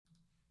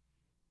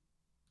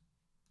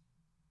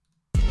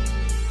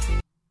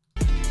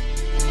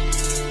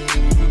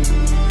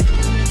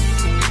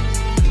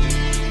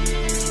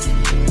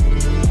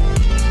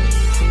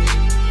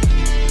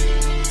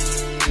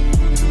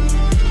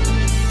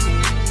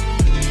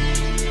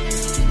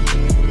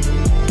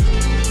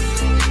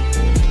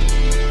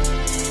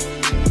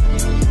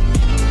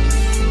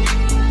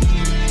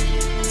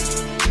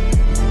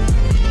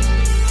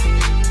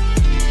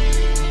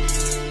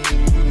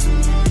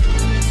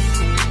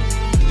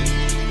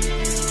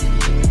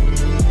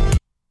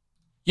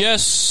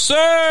Yes,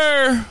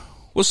 sir.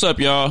 What's up,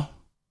 y'all?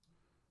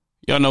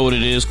 Y'all know what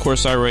it is.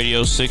 Courtside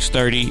Radio,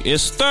 6:30.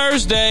 It's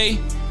Thursday,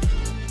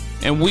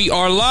 and we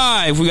are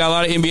live. We got a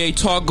lot of NBA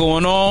talk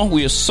going on.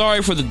 We are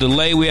sorry for the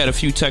delay. We had a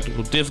few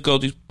technical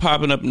difficulties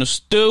popping up in the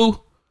stew,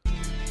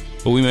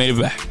 but we made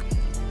it back.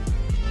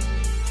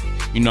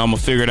 You know, I'm going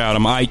to figure it out.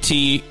 I'm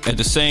IT at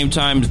the same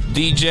time,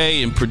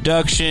 DJ and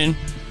production.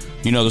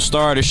 You know, the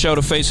star of the show,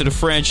 the face of the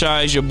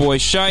franchise, your boy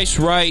Shice,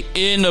 right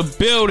in the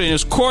building.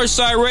 It's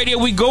Courtside Radio.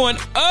 We going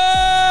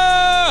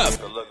up.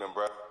 Good looking,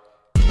 bro.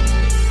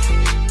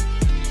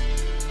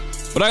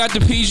 But I got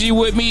the PG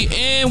with me,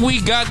 and we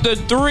got the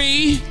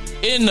 3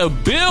 in the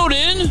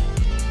building.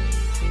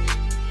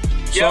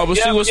 So I'm going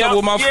to see what's up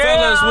with my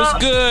fellas. What's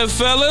good,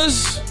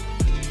 fellas?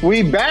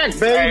 We back,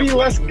 baby. Hey,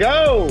 let's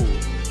go.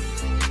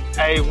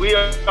 Hey, we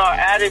are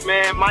at it,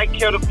 man. Mike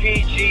Kettle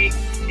PG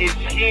is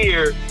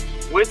here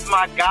with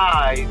my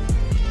guys.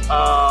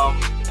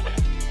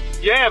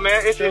 Yeah,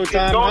 man, it's going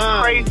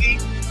crazy.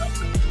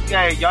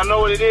 Hey, y'all know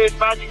what it is.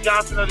 Magic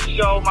Johnson of the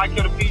show, Mike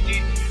Kettle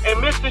PG,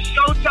 and Mr.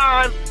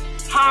 Showtime,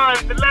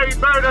 Hines, the Larry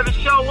Bird of the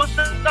show. What's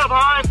up,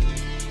 Hines?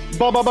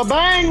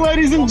 Bang,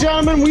 ladies and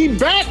gentlemen. We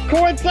back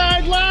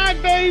courtside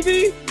live,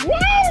 baby.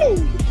 Woo!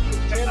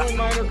 Chandler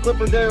Minor,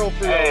 Clipper Darrell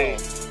for Hey,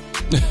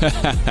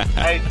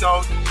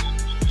 so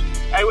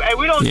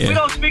we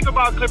don't speak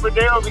about Clipper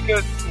Darrell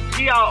because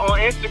he out on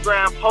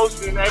Instagram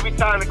posting every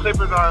time the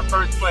Clippers are in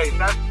first place.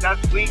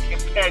 That's weak and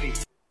petty.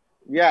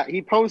 Yeah,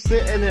 he posts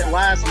it and it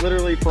lasts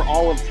literally for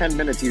all of 10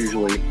 minutes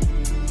usually.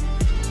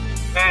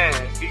 Man,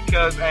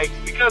 because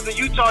the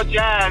Utah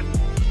Jazz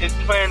is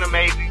playing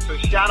amazing, so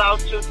shout out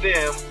to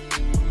them.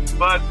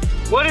 But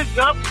what is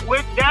up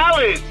with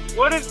Dallas?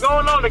 What is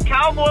going on? The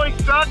Cowboys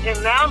suck,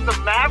 and now the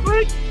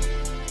Mavericks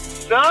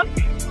suck?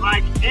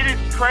 Like, it is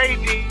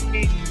crazy.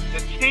 The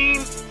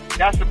team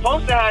that's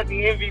supposed to have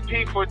the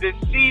MVP for this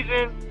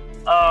season,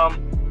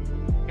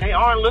 they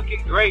aren't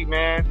looking great,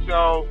 man.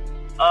 So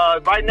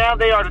right now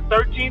they are the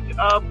 13th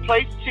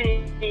place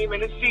team in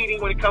the seeding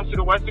when it comes to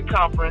the Western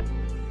Conference.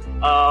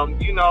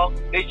 You know,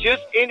 they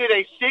just ended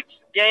a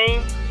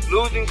 6-game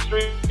losing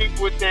streak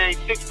with a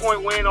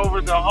 6-point win over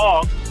the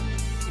Hawks.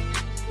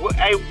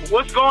 Hey,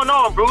 what's going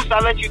on, Bruce?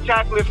 I'll let you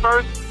tackle it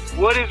first.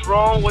 What is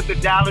wrong with the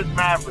Dallas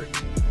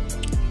Mavericks?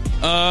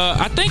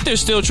 I think they're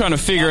still trying to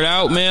figure it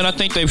out, man. I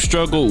think they've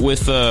struggled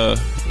with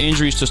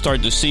injuries to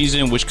start the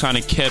season, which kind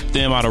of kept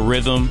them out of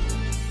rhythm.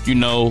 You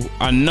know,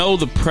 I know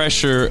the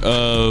pressure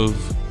of,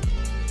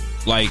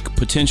 like,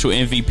 potential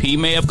MVP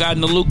may have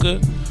gotten to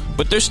Luka,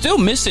 but they're still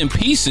missing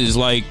pieces.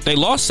 Like, they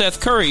lost Seth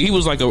Curry. He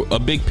was, like, a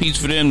big piece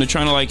for them. They're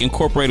trying to, like,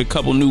 incorporate a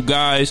couple new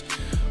guys.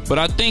 But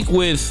I think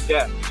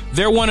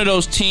they're one of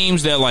those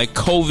teams that, like,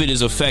 COVID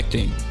is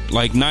affecting.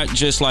 Like, not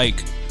just,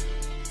 like,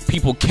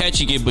 people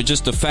catching it, but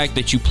just the fact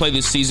that you play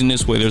this season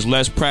this way. There's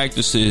less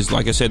practices.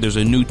 Like I said, there's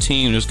a new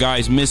team. There's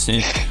guys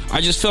missing. I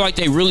just feel like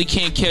they really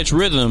can't catch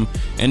rhythm.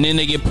 And then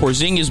they get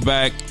Porzingis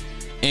back,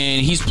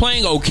 and he's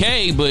playing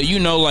okay, but, you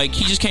know, like,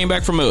 he just came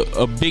back from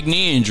a big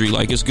knee injury.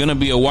 Like, it's going to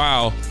be a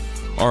while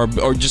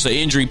or just an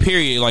injury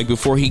period, like,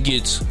 before he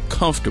gets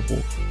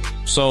comfortable.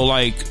 So,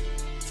 like,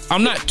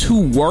 I'm not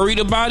too worried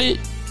about it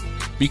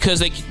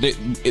because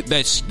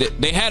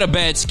they had a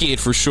bad skid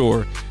for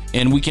sure.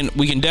 And we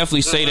can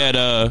definitely say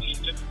that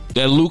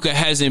Luka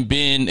hasn't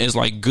been as,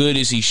 like, good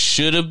as he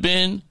should have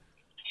been,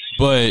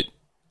 but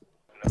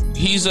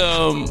he's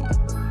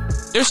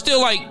they're still,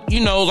 like, you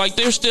know, like,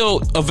 they're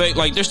still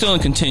in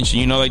contention,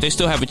 you know, like, they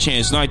still have a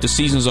chance. It's not like the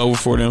season's over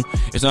for them.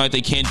 It's not like they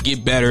can't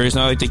get better. It's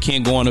not like they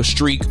can't go on a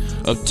streak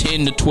of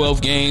 10 to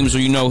 12 games or,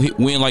 you know,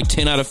 win like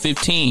 10 out of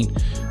 15,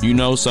 you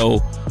know.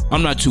 So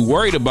I'm not too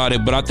worried about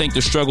it, but I think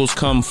the struggles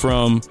come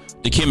from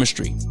the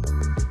chemistry.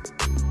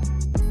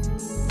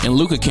 And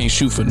Luka can't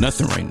shoot for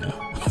nothing right now.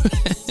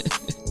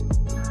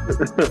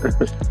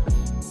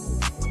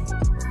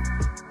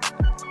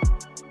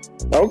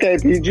 Okay,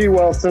 PG.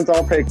 Well, since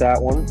I'll take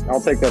that one, I'll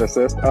take that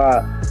assist.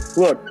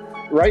 Look,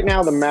 right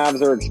now the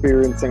Mavs are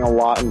experiencing a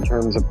lot in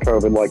terms of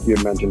COVID, like you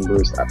had mentioned,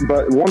 Bruce.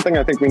 But one thing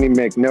I think we need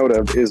to make note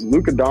of is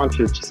Luka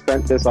Doncic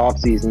spent this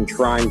offseason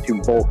trying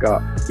to bulk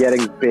up,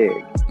 getting big,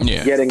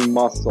 getting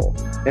muscle.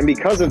 And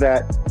because of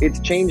that, it's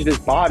changed his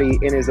body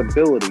and his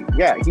ability.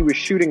 Yeah, he was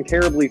shooting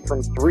terribly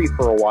from 3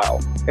 for a while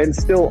and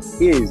still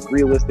is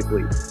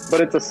realistically.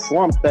 But it's a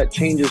slump that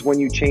changes when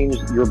you change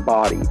your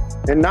body.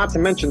 And not to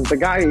mention, the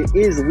guy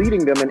is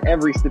leading them in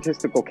every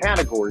statistical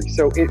category.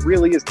 So it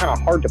really is kind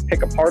of hard to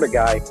pick apart a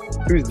guy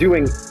who's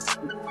doing,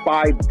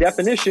 by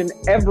definition,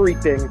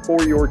 everything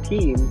for your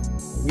team,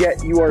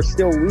 yet you are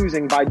still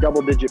losing by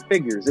double-digit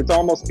figures. It's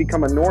almost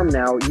become a norm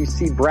now. You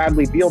see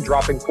Bradley Beal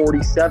dropping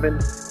 47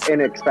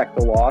 and expect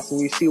a loss, and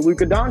you see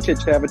Luka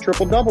Doncic to have a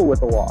triple-double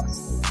with a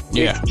loss.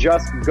 Yeah. It's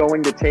just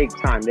going to take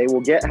time. They will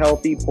get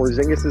healthy.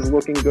 Porzingis is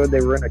looking good. They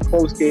were in a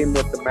close game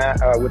with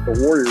the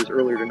Warriors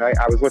earlier tonight.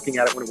 I was looking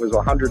at it when it was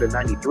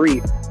 193 in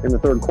the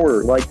third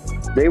quarter. Like,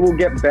 they will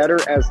get better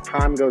as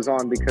time goes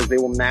on because they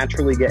will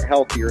naturally get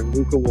healthier, and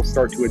Luka will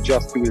start to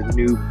adjust to his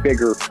new,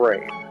 bigger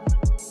frame.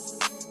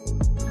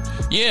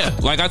 Yeah,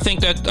 like I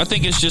think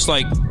it's just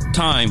like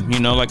time, you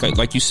know,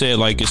 like you said,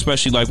 like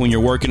especially like when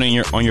you're working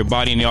on your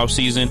body in the off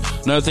season.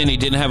 Another thing, they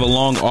didn't have a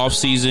long off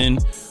season.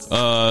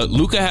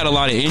 Luka had a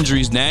lot of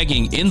injuries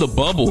nagging in the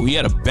bubble. He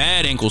had a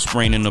bad ankle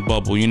sprain in the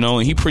bubble, you know,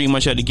 and he pretty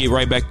much had to get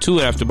right back to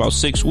it after about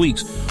 6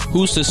 weeks.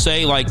 Who's to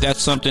say like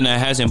that's something that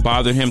hasn't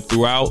bothered him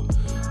throughout?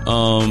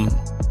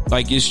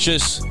 Like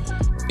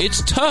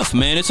it's tough,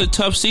 man. It's a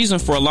tough season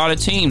for a lot of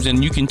teams,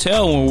 and you can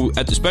tell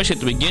especially at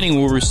the beginning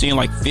when we were seeing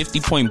like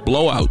 50-point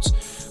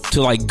blowouts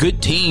to like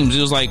good teams.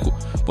 It was like,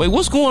 wait,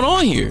 what's going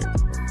on here?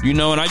 You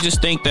know, and I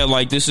just think that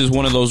like this is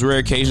one of those rare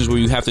occasions where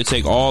you have to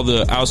take all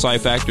the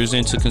outside factors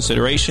into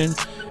consideration,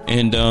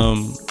 and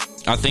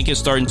I think it's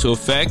starting to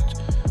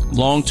affect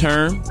long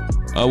term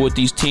with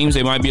these teams.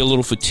 They might be a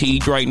little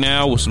fatigued right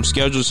now with some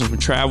schedules and some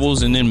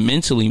travels, and then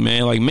mentally,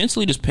 man, like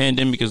mentally, this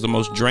pandemic is one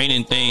of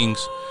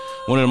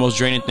the most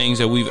draining things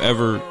that we've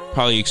ever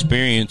probably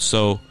experienced.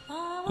 So,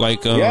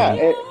 like,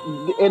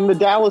 and the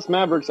Dallas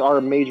Mavericks are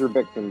a major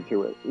victim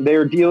to it.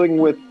 They're dealing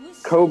with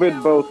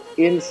COVID both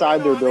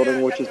inside their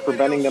building, which is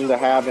preventing them to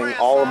having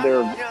all of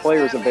their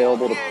players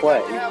available to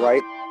play,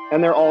 right?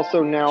 And they're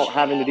also now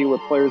having to deal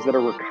with players that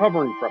are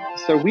recovering from it.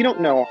 So we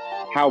don't know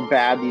how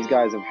bad these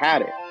guys have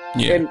had it.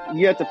 Yeah. And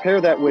you have to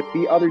pair that with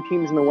the other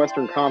teams in the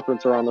Western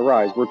Conference are on the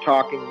rise. We're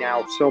talking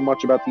now so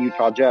much about the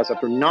Utah Jazz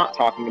after not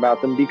talking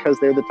about them because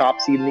they're the top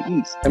seed in the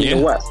East and the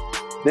West.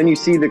 Then you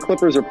see the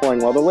Clippers are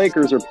playing well. The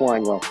Lakers are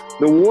playing well.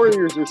 The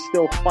Warriors are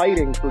still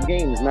fighting for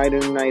games night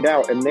in and night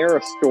out, and they're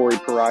a story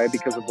pariah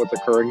because of what's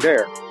occurring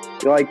there.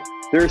 Like,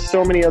 there's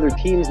so many other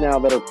teams now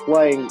that are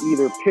playing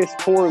either piss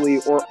poorly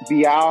or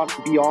beyond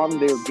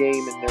their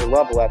game and their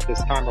level at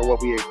this time, or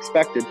what we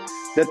expected,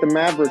 that the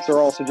Mavericks are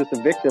also just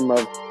a victim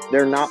of.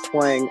 They're not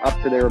playing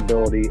up to their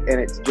ability, and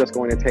it's just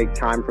going to take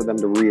time for them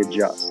to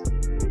readjust.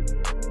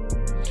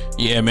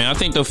 Yeah, man, I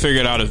think they'll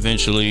figure it out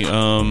eventually.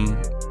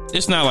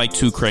 It's not like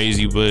too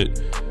crazy,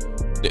 but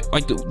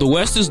like the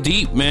West is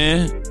deep,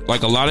 man.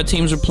 Like a lot of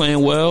teams are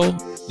playing well.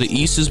 The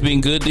East has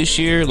been good this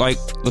year. Like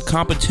the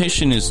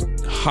competition is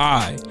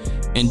high,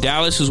 and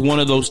Dallas is one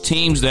of those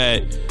teams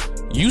that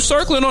you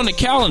circling on the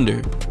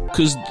calendar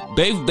because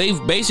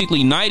they've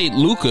basically knighted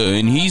Luka,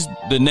 and he's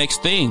the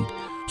next thing.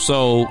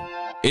 So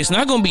it's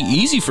not going to be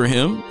easy for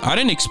him. I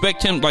didn't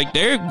expect him. Like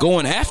they're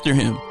going after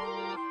him.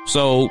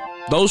 So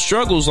those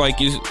struggles, like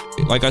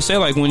I said,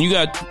 like when you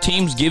got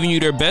teams giving you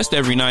their best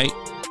every night,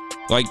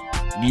 like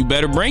you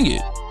better bring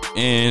it.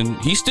 And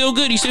he's still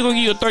good. He's still gonna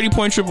give you a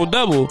 30-point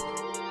triple-double.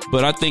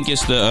 But I think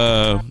it's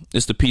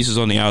the pieces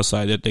on the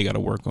outside that they got to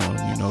work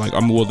on. You know, like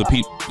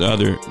the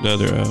other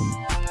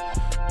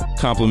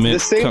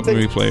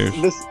complementary players.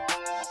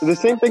 The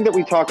same thing that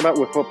we talk about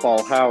with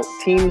football, how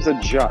teams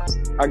adjust.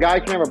 A guy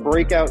can have a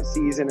breakout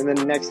season, and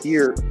then next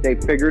year they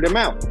figured him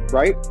out,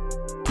 right?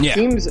 Yeah.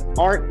 Teams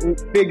aren't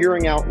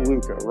figuring out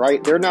Luka,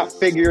 right? They're not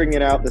figuring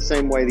it out the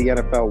same way the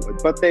NFL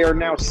would, but they are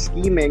now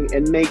scheming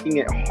and making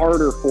it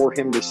harder for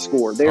him to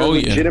score. They are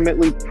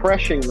legitimately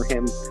pressuring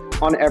him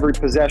on every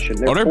possession.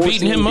 They're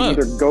beating him up.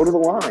 Either go to the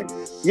line.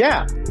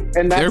 Yeah.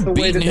 And that's the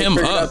way that they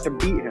figured out to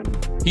beat him.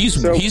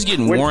 He's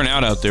getting worn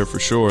out there for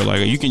sure.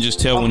 Like you can just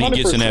tell when he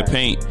gets in that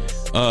paint,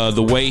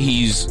 the way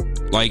he's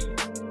like,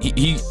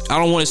 he I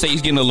don't want to say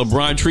he's getting a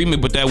LeBron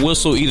treatment, but that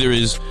whistle either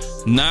is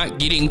not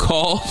getting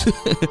called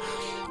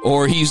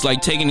or he's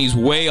like taking these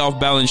way off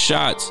balance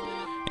shots.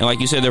 And like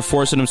you said, they're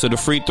forcing him to the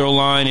free throw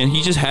line, and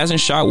he just hasn't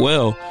shot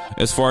well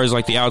as far as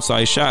like the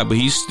outside shot, but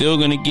he's still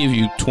going to give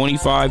you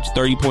 25 to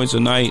 30 points a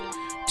night,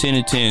 10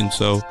 to 10.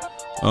 So,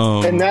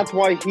 and that's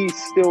why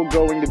he's still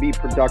going to be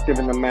productive,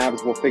 and the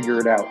Mavs will figure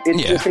it out.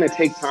 It's just going to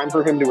take time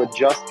for him to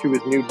adjust to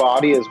his new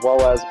body as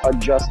well as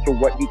adjust to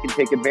what he can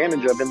take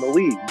advantage of in the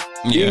league.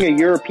 Being a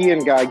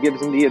European guy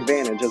gives him the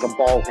advantage as a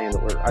ball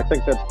handler. I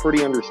think that's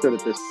pretty understood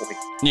at this point.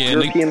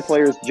 European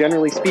players,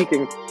 generally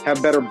speaking,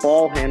 have better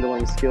ball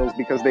handling skills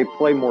because they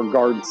play more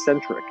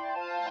guard-centric.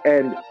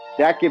 And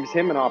that gives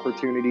him an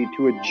opportunity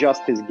to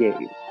adjust his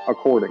game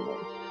accordingly.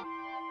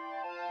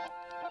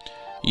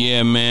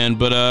 Yeah, man.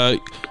 But,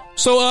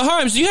 so,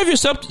 Himes, do you have your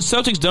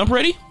Celtics dump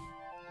ready?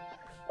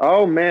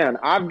 Oh, man.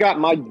 I've got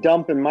my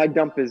dump, and my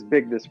dump is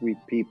big this week,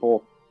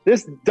 people.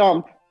 This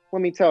dump,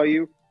 let me tell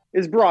you,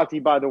 is brought to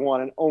you by the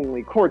one and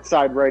only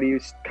Courtside Radio,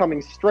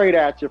 coming straight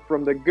at you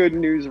from the Good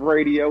News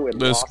Radio in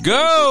Los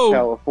Angeles,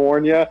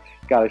 California.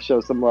 Got to show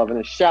some love and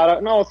a shout out.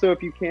 And also,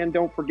 if you can,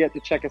 don't forget to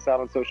check us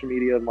out on social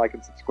media and like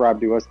and subscribe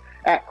to us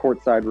at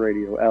Courtside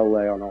Radio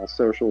LA on all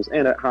socials,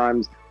 and at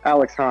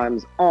Alex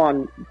Himes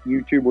on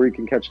YouTube, where you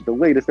can catch the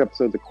latest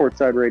episodes of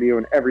Courtside Radio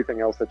and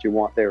everything else that you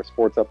want there,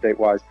 sports update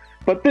wise.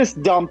 But this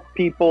dump,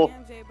 people,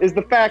 is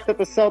the fact that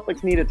the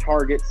Celtics need to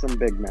target some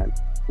big men.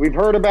 We've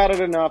heard about it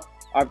enough.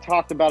 I've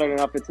talked about it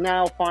enough. It's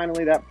now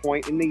finally that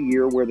point in the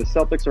year where the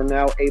Celtics are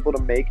now able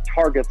to make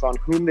targets on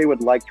whom they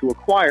would like to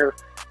acquire,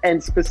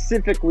 and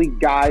specifically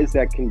guys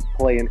that can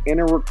play an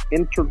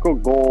integral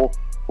goal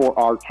for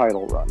our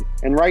title run.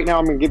 And right now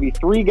I'm going to give you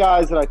 3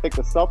 guys that I think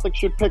the Celtics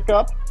should pick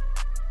up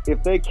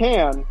if they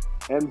can.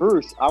 And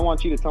Bruce, I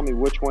want you to tell me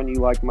which one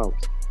you like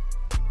most.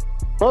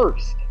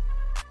 First,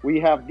 we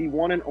have the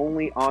one and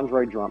only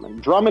Andre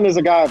Drummond. Drummond is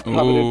a guy I've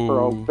coveted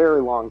for a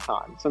very long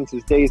time, since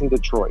his days in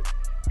Detroit.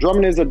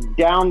 Drummond is a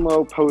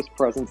down-low post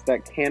presence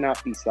that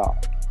cannot be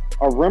stopped.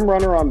 A rim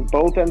runner on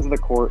both ends of the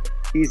court.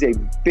 He's a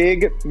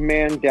big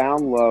man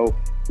down low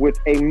with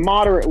a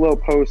moderate low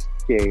post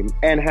game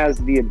and has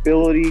the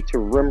ability to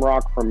rim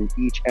rock from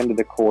each end of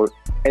the court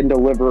and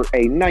deliver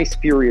a nice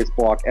furious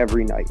block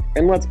every night.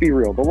 And let's be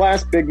real, the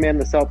last big man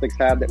the Celtics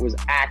had that was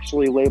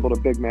actually labeled a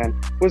big man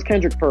was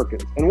Kendrick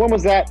Perkins. And when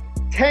was that?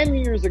 10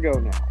 years ago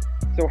now.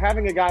 So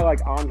having a guy like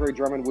Andre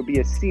Drummond would be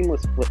a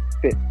seamless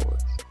fit for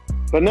us.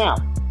 But now,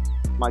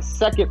 my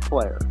second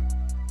player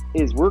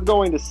is we're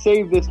going to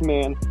save this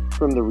man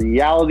from the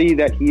reality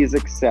that he is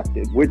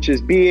accepted, which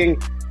is being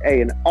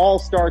an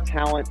all-star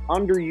talent,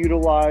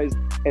 underutilized,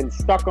 and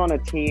stuck on a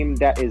team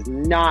that is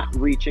not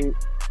reaching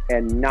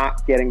and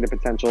not getting the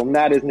potential. And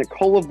that is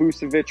Nikola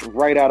Vucevic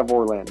right out of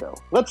Orlando.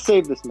 Let's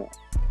save this man.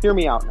 Hear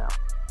me out now.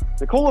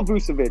 Nikola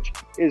Vucevic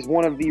is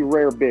one of the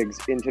rare bigs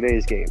in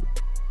today's game,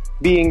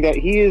 being that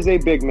he is a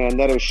big man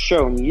that has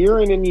shown year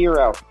in and year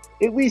out,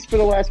 at least for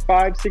the last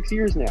 5-6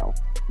 years now,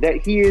 that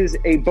he is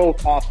a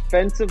both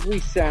offensively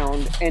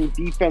sound and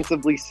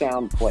defensively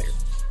sound player.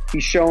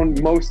 He's shown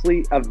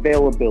mostly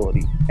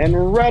availability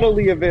and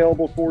readily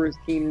available for his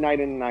team night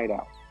in and night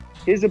out.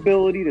 His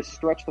ability to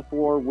stretch the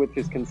floor with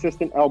his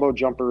consistent elbow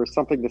jumper is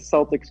something the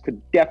Celtics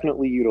could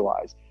definitely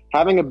utilize.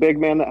 Having a big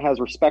man that has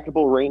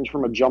respectable range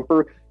from a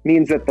jumper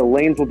means that the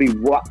lanes will be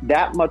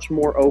that much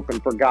more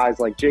open for guys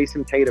like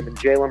Jason Tatum and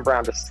Jaylen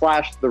Brown to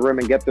slash the rim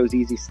and get those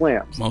easy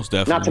slams. Most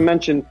definitely. Not to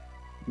mention,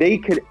 they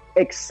could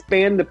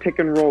expand the pick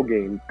and roll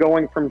game,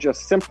 going from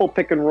just simple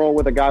pick and roll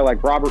with a guy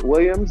like Robert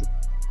Williams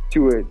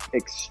to an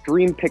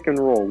extreme pick and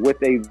roll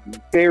with a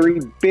very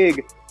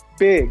big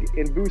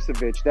in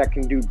Vucevic that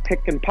can do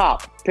pick and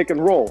pop, pick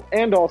and roll,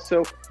 and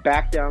also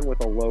back down with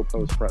a low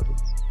post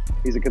presence.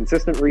 He's a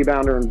consistent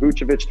rebounder, and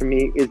Vucevic, to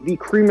me, is the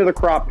cream of the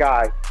crop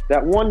guy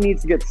that, one,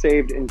 needs to get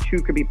saved, and two,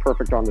 could be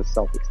perfect on the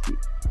Celtics team.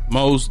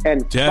 Most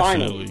and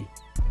definitely.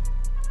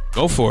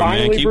 Go for it,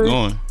 man. Keep Bruce,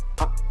 going.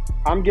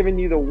 I'm giving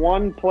you the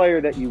one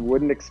player that you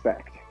wouldn't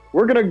expect.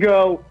 We're going to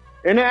go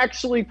and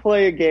actually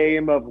play a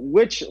game of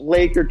which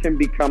Laker can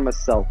become a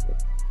Celtic.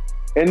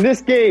 And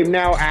this game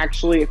now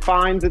actually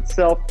finds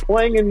itself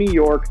playing in New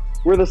York,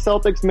 where the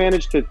Celtics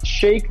managed to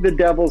shake the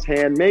Devil's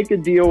hand, make a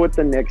deal with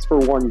the Knicks for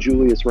one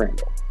Julius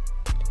Randle.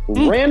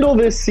 Randle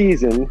this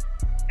season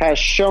has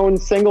shown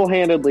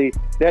single-handedly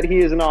that he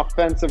is an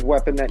offensive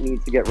weapon that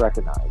needs to get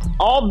recognized.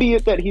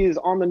 Albeit that he is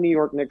on the New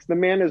York Knicks, the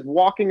man is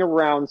walking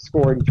around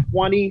scoring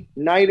 20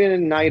 night in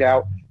and night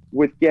out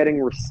with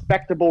getting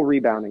respectable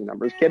rebounding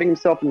numbers, getting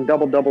himself in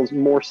double-doubles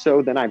more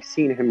so than I've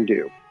seen him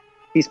do.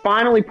 He's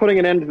finally putting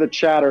an end to the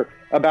chatter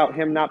about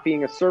him not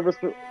being a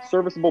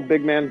serviceable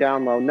big man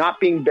down low, not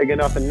being big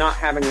enough, and not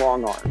having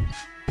long arms.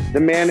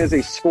 The man is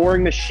a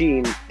scoring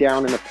machine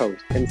down in the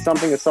post, and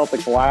something the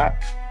Celtics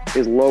lack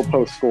is low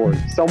post scoring.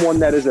 Someone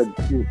that is a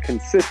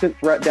consistent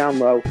threat down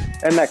low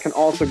and that can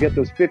also get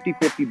those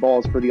 50-50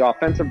 balls for the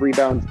offensive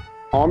rebounds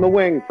on the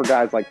wing for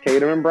guys like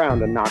Tatum and Brown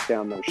to knock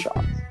down those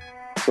shots.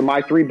 So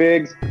my three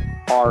bigs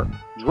are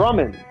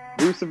Drummond,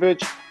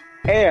 Vucevic,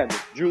 and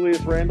Julius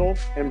Randle.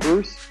 And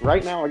Bruce,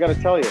 right now, I got to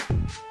tell you,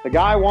 the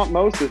guy I want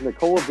most is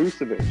Nikola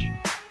Vucevic.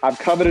 I've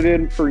coveted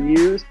him for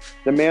years.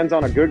 The man's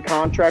on a good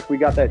contract. We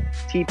got that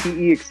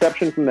TPE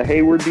exception from the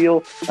Hayward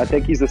deal. I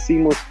think he's a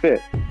seamless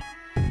fit.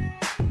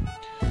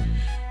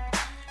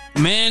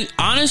 Man,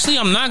 honestly,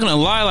 I'm not gonna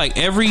lie. Like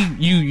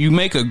you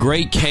make a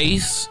great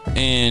case,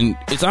 and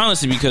it's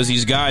honestly because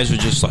these guys are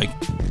just like,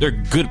 they're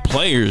good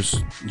players.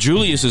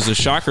 Julius is a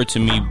shocker to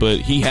me, but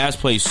he has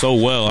played so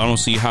well. I don't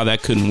see how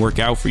that couldn't work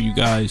out for you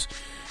guys.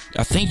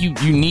 I think you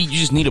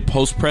just need a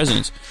post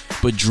presence.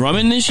 But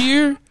Drummond this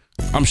year,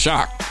 I'm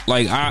shocked.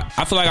 Like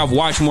I feel like I've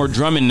watched more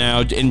Drummond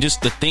now, and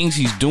just the things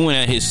he's doing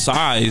at his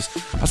size.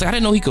 I was like, I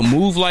didn't know he could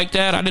move like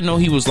that. I didn't know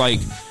he was like,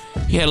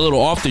 he had a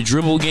little off the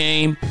dribble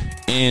game.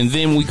 And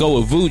then we go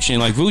with Vooch, and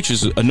like Vooch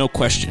is a no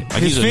question.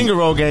 Like, his finger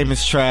roll game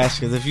is trash,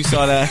 because if you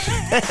saw that,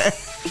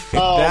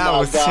 that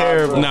was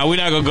terrible. Nah, we're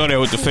not gonna go there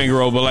with the finger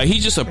roll, but like,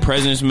 he's just a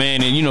presence,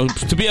 man. And you know,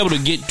 to be able to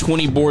get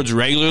 20 boards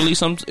regularly,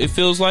 it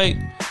feels like,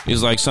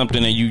 is like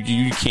something that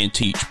you can't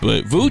teach.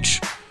 But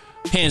Vooch,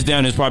 hands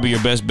down, is probably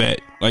your best bet.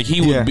 Like he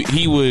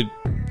would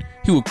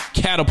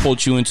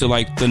catapult you into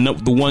like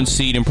the one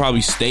seed and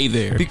probably stay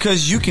there,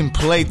 because you can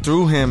play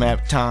through him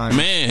at times,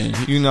 man.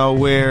 You know,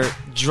 where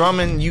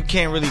Drummond, you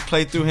can't really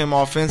play through him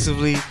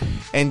offensively,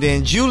 and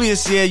then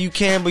Julius, yeah, you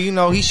can, but you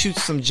know, he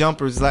shoots some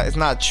jumpers. Like, it's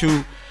not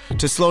true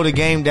to slow the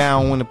game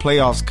down when the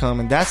playoffs come,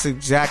 and that's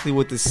exactly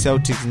what the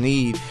Celtics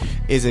need,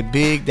 is a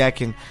big that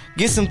can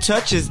get some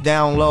touches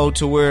down low,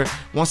 to where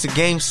once the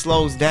game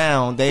slows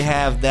down, they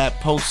have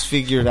that post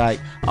figure like,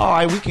 all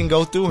right, we can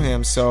go through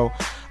him. So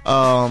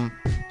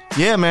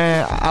yeah,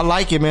 man, I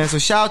like it, man. So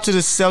shout out to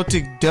the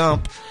Celtic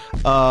dump.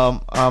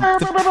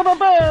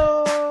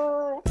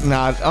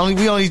 Nah,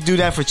 we only do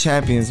that for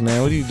champions,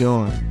 man. What are you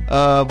doing?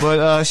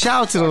 But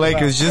shout out to the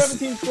Lakers.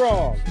 17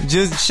 strong.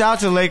 Just shout out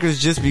to the Lakers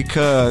just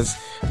because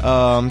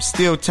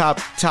still top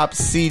 3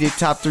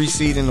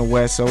 seed in the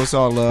West, so it's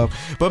all love.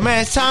 But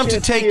man, it's time to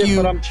take you.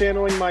 But I'm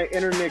channeling my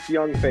inner Nick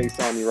Young face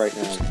on you right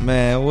now.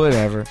 Man,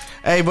 whatever.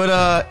 Hey,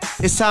 but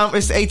it's time.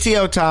 It's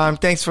ATL time.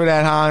 Thanks for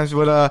that, Himes.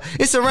 But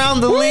it's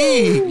around the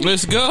league.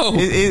 Let's go.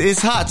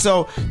 It's hot.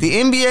 So the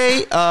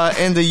NBA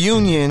and the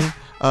Union.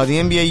 The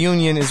NBA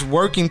Union is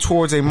working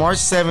towards a March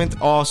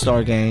 7th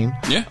All-Star game.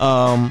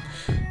 Yeah.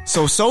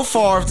 So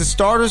far, if the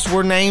starters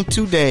were named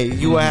today,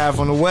 you will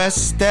have on the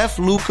West, Steph,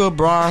 Luka,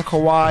 Bron,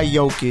 Kawhi,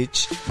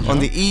 Jokic. On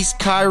the East,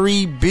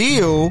 Kyrie,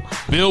 Bill.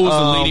 Bill was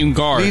the leading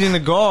guard. Leading the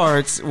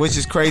guards, which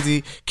is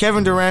crazy.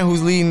 Kevin Durant,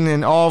 who's leading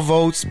in all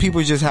votes. People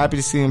are just happy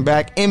to see him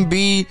back.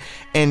 Embiid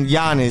and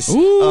Giannis.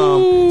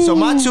 So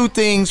my two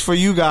things for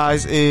you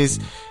guys is,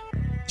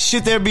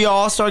 should there be an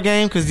All-Star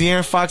game? Because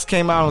De'Aaron Fox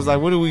came out and was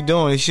like, what are we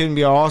doing? It shouldn't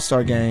be an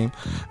All-Star game.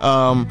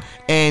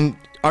 And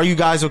are you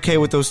guys okay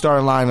with those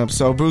starting lineups?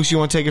 So, Bruce, you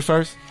want to take it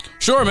first?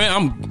 Sure, man.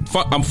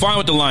 I'm fine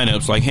with the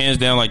lineups. Like, hands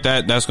down, like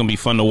that. That's going to be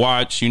fun to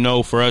watch. You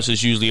know, for us,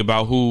 it's usually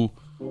about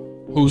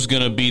who's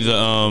going to be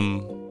the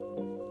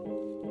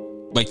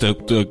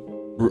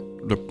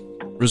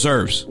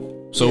reserves.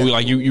 So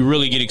you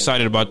really get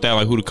excited about that,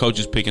 like who the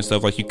coaches pick and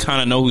stuff. Like you kind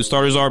of know who the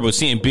starters are, but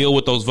seeing Bill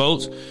with those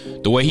votes,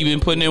 the way he been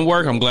putting in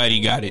work, I'm glad he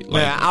got it.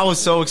 Like, man, I was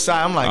so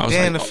excited. I'm like,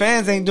 damn, the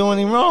fans ain't doing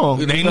him wrong.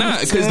 They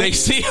not, because they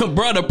see him,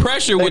 bro. The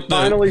pressure with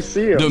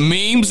the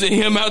memes and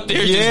him out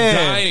there just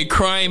dying and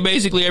crying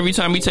basically every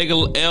time he take a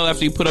L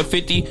after he put up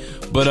 50.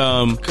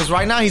 But because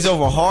right now he's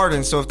over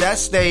Harden, so if that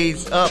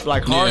stays up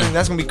like Harden,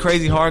 that's gonna be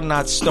crazy. Harden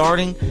not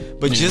starting,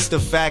 but just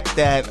the fact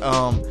that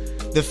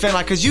the fan,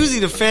 like, because usually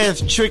the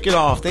fans trick it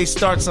off. They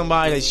start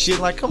somebody that shit.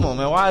 Like, come on,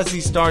 man, why is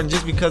he starting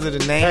just because of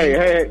the name?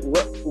 Hey,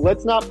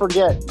 let's not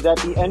forget that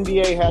the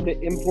NBA had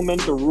to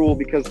implement a rule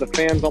because the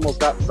fans almost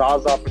got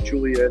Zaza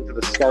Pachulia into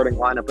the starting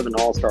lineup in an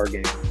All-Star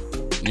game.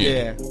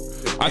 Yeah.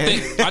 I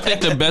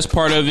think the best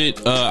part of it,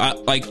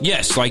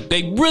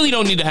 they really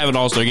don't need to have an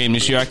All-Star game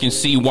this year. I can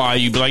see why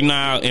you'd be like,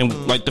 nah,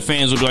 and like the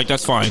fans would be like,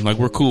 that's fine, like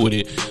we're cool with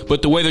it.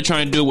 But the way they're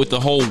trying to do it with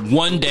the whole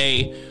one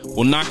day,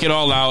 we'll knock it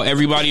all out.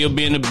 Everybody will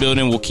be in the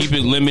building. We'll keep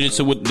it limited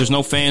to there's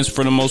no fans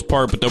for the most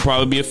part, but there'll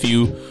probably be a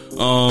few.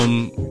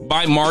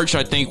 By March,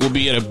 I think we'll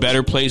be at a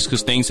better place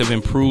because things have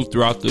improved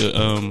throughout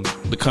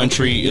the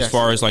country as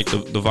far as like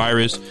the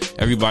virus.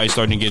 Everybody's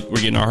starting to we're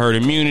getting our herd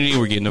immunity.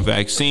 We're getting the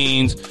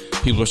vaccines.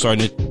 People are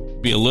starting to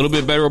be a little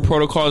bit better with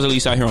protocols, at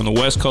least out here on the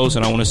West Coast,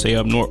 and I want to say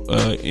up north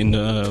in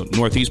the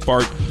northeast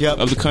part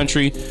of the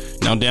country.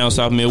 Now down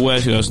south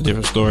Midwest, that's a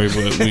different story,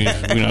 but we don't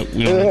talk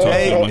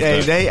about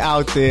that. They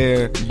out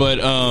there, but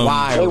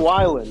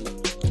wildin'.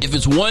 If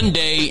it's one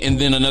day, and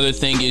then another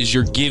thing is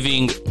you're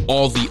giving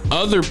all the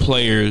other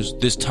players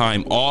this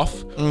time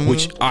off,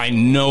 which I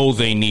know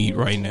they need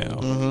right now.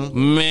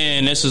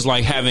 Man, this is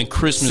like having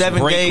Christmas 7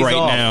 break days right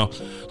off. now.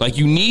 Like,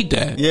 you need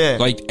that. Yeah.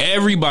 Like,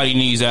 everybody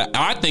needs that.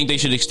 I think they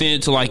should extend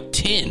it to like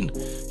 10.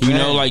 You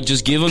know, like,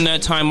 just give them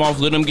that time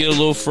off. Let them get a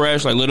little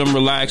fresh. Like, let them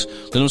relax.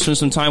 Let them spend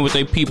some time with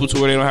their people to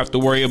where they don't have to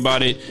worry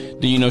about it.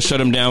 Then, shut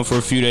them down for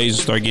a few days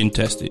and start getting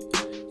tested.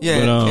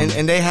 Yeah, but,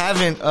 and they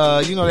haven't,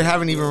 they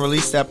haven't even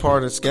released that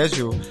part of the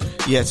schedule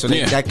yet. So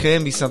that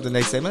can be something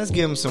they say, man, let's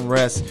give them some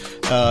rest,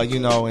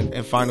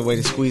 and find a way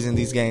to squeeze in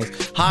these games.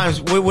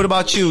 Himes, what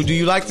about you? Do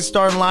you like the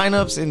starting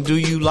lineups, and do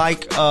you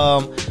like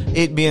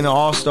it being an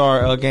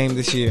All-Star game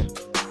this year?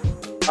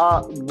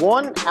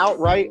 One,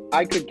 outright,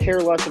 I could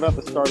care less about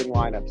the starting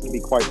lineups, to be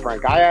quite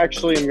frank. I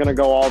actually am going to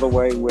go all the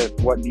way with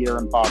what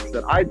De'Aaron Fox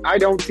said. I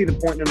don't see the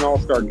point in an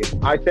All-Star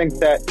game. I think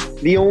that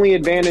the only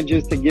advantage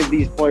is to give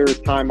these players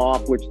time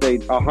off, which they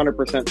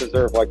 100%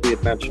 deserve, like we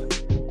had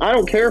mentioned. I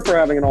don't care for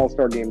having an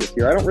All-Star game this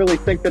year. I don't really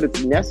think that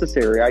it's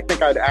necessary. I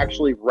think I'd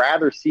actually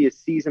rather see a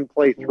season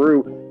play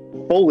through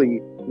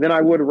fully than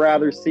I would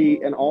rather see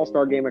an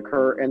All-Star game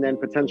occur and then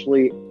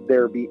potentially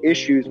there be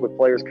issues with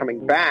players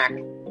coming back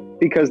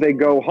because they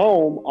go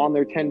home on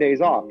their 10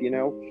 days off.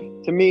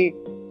 To me,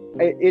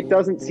 it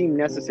doesn't seem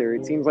necessary.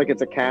 It seems like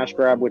it's a cash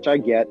grab, which I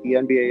get. The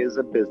NBA is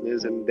a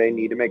business and they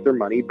need to make their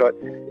money. But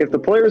if the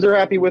players are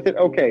happy with it,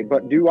 okay.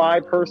 But do I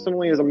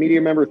personally, as a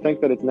media member,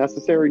 think that it's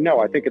necessary? No,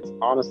 I think it's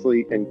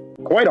honestly and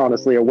quite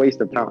honestly a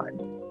waste of time.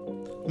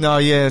 No,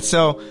 yeah.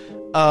 So,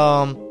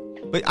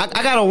 but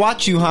I gotta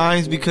watch you,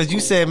 Himes, because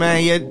you said, man,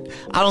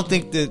 I don't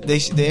think that the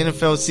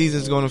NFL season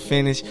is going to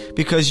finish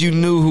because you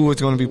knew who was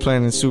going to be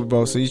playing in the Super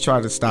Bowl, so you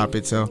tried to stop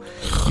it. So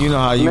you know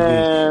how you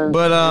be.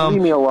 But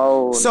leave me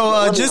alone.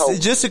 So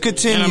just to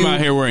continue, and I'm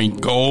out here wearing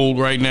gold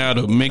right now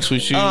to mix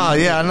with you. Oh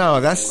yeah, I know.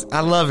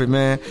 I love it,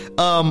 man.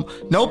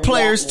 No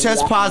players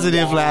test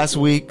positive last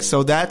week,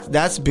 so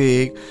that's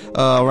big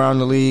around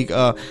the league.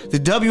 The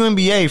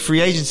WNBA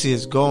free agency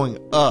is going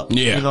up.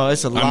 Yeah,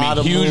 it's a lot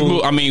of huge moves.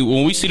 move. I mean,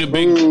 when we see the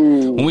big.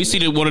 when we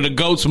see one of the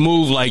GOATs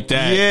move like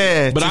that.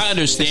 Yeah, but I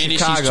understand it.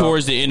 She's Chicago.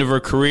 towards the end of her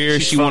career.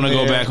 She want to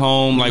go back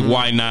home. Like,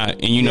 why not?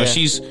 And you know,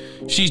 Yeah.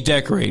 she's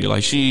decorated.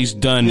 Like, she's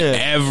done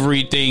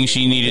everything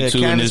she needed to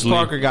in Candace this league.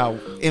 Parker got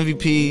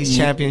MVPs,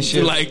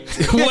 championships. Like,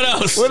 what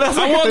else? What else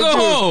I I want to gotta go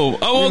do? home.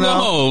 I want to go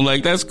home.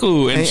 Like, that's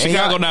cool. And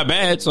Chicago y'all- not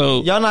bad.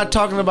 So Y'all not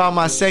talking about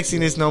my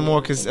sexiness no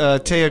more because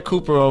Taya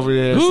Cooper over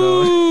there.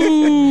 So.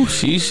 ooh,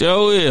 she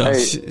sure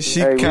is. She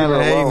Hey, kind leave of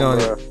her hating alone, on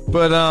bro. it.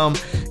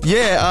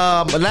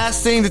 But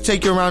last thing to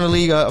take you around the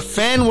league, a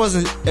fan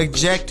wasn't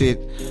ejected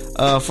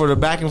for the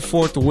back and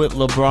forth with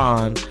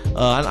LeBron.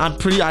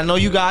 I know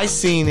you guys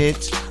seen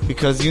it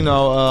because you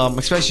know,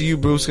 especially you,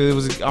 Bruce, because it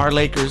was our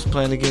Lakers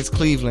playing against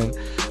Cleveland.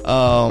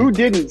 Who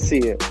didn't see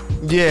it?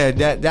 Yeah,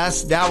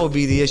 that would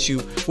be the issue.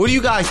 What do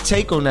you guys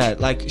take on that?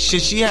 Like,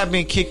 should she have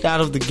been kicked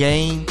out of the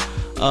game?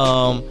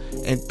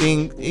 And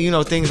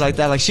things like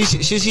that. Like, should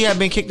she have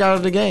been kicked out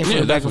of the game for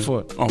the back and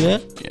forth? Oh, yeah.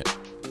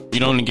 You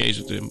don't engage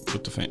with them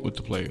with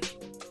the players.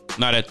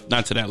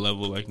 Not to that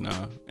level. Like,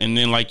 nah. And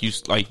then like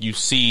you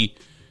see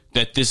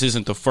that this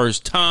isn't the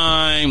first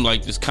time.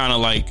 Like, this kind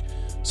of like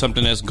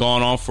something that's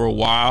gone on for a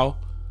while.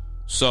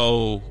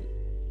 So,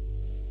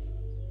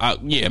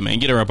 yeah, man,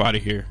 get her up out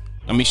of here.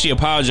 I mean, she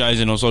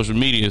apologizing on social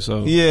media,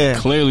 so Yeah.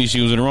 clearly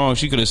she was in the wrong.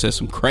 She could have said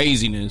some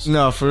craziness.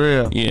 No, for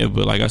real. Yeah,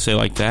 but like I said,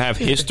 like to have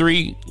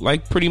history,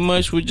 like pretty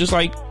much with just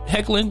like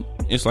heckling,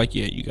 it's like,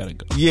 yeah, you gotta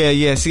go.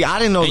 Yeah. See, I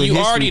didn't know And the you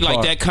history already part.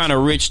 like that kind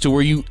of rich to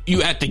where you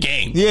at the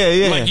game.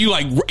 Yeah. Like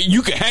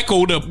you can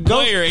heckle the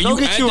player and go you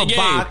get at you the a game.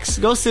 box.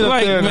 Go sit up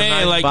Like, there in man, a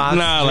nice like box,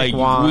 nah, like drink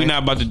wine. we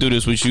not about to do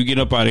this with you. Get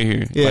up out of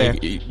here. Yeah.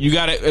 Like, you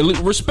gotta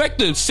respect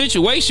the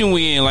situation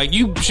we in. Like,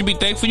 you should be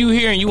thankful you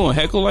here and you won't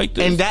heckle like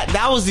this. And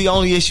that was the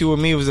only issue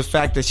with me was the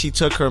fact that she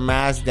took her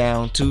mask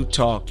down to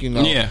talk, you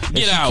know. Yeah, And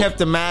get she out. kept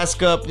the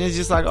mask up. And it's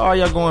just like, oh,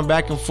 y'all going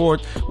back and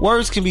forth.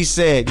 Words can be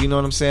said, you know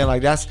what I'm saying?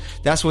 Like, that's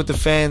what the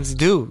fans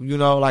do, you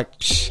know. Like,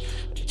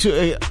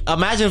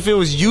 imagine if it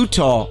was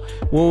Utah,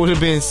 what would have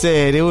been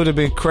said? It would have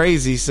been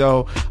crazy.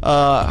 So,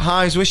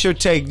 Hines, what's your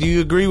take? Do you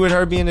agree with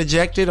her being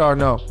ejected or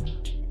no?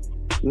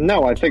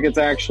 No, I think it's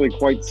actually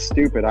quite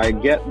stupid. I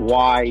get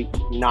why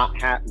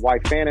why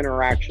fan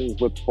interactions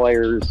with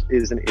players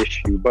is an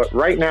issue, but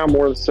right now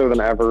more so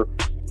than ever,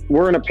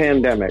 we're in a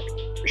pandemic.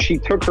 She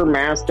took her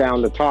mask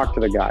down to talk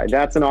to the guy.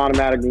 That's an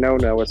automatic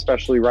no-no,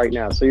 especially right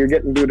now. So you're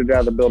getting booted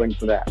out of the building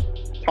for that.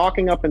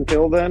 Talking up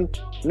until then,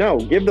 no,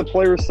 give the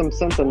players some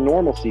sense of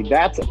normalcy.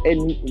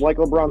 And like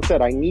LeBron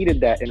said, I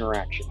needed that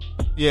interaction.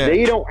 Yeah.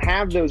 They don't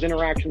have those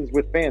interactions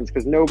with fans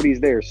because nobody's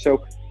there.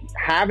 So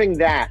having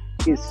that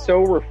is so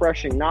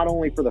refreshing, not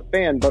only for the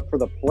fan, but for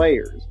the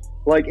players.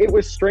 Like, it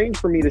was strange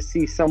for me to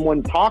see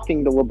someone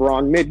talking to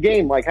LeBron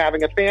mid-game, like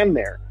having a fan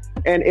there.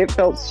 And it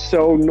felt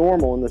so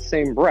normal in the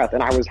same breath.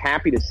 And I was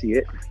happy to see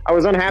it. I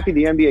was unhappy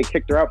the NBA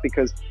kicked her out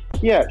because,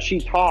 yeah, she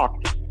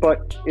talked,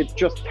 but it's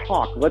just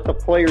talk. Let the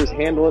players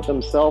handle it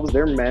themselves.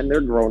 They're men.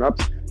 They're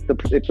grown-ups.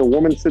 If the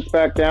woman sits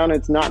back down,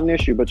 it's not an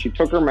issue. But she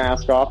took her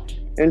mask off,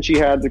 and she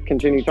had to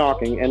continue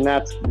talking. And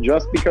that's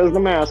just because of the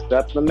mask.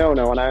 That's the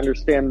no-no, and I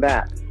understand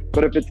that.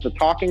 But if it's the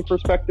talking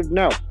perspective,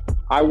 no.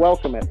 I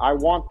welcome it. I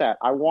want that.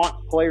 I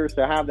want players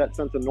to have that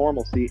sense of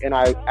normalcy, and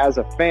I, as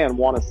a fan,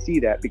 want to see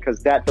that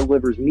because that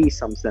delivers me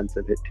some sense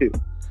of it too.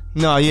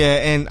 No, yeah,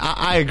 and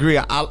I agree.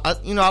 I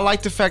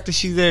like the fact that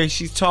she's there,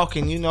 she's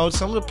talking. You know,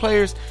 some of the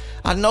players,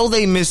 I know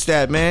they miss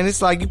that, man.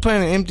 It's like you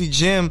playing an empty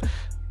gym.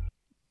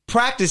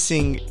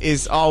 Practicing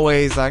is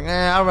always like,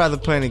 I'd rather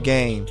play in a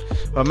game.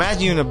 But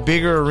imagine you're in a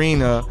bigger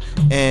arena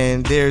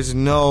and there's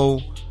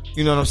no,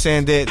 you know what I'm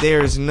saying?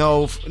 There's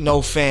no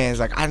fans.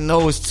 Like, I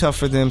know it's tough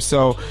for them.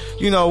 So,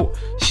 you know,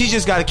 she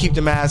just got to keep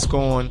the mask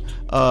on.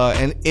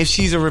 And if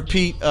she's a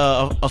repeat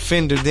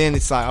offender, then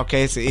it's like,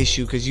 okay, it's an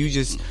issue because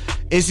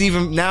it's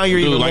even now you're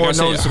even like more I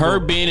said, noticeable. her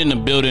being in the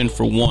building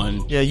for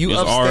one. Yeah, you is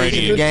upstage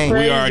already the game.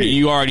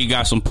 You already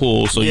got some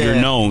pull, so Yeah. you're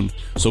known.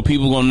 So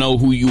people gonna know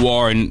who you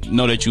are and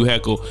know that you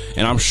heckle.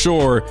 And I'm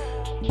sure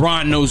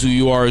Bron knows who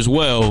you are as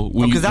well.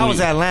 Because that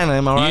was Atlanta,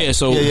 am I right? Yeah,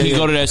 so he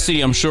go to that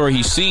city. I'm sure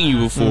he's seen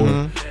you before.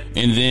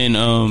 And then,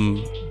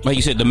 like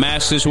you said, the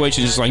mask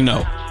situation is like,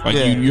 no. Like,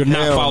 you're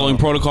not Hell following no.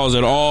 protocols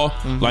at all.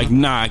 Like,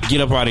 nah,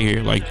 get up out of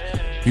here. Like,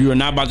 you are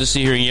not about to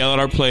sit here and yell at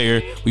our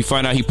player. We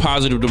find out he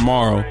positive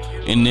tomorrow.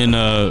 And then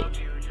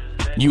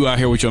you out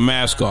here with your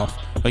mask off.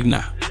 Like,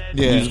 nah.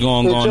 Yeah. You just go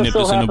and It nip just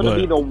so us in the happened to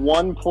be bud. the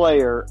one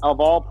player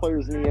of all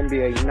players in the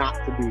NBA not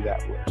to do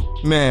that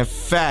with. Man,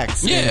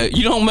 facts. Yeah,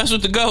 you don't mess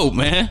with the GOAT,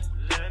 man.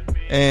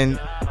 And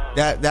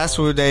that's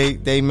where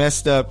they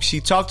messed up. She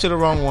talked to the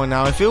wrong one.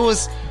 Now, if it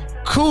was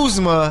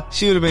Kuzma,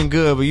 she would have been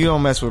good, but you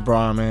don't mess with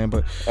Bron, man.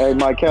 But Hey,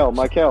 Michael,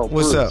 what's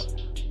Bruce. up?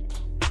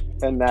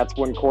 And that's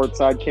when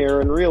courtside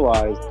Karen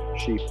realized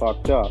she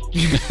fucked up.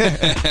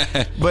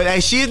 But hey,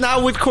 she's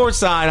not with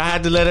courtside. I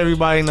had to let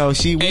everybody know.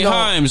 Hey,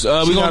 Himes,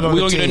 we're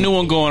gonna get a new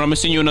one going. I'm gonna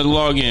send you another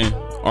login,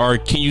 or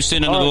can you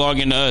send another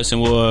login to us, and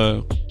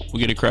we'll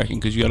get it cracking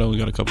because you only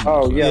got a couple.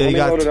 Oh minutes yeah, you let me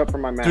got load it up for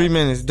my Mac. 3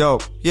 minutes.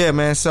 Dope. Yeah,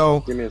 man.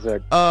 So Give me a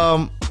sec.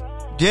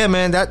 Yeah,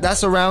 man,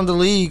 that's around the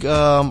league.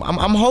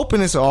 I'm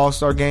hoping it's an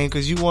all-star game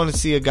because you want to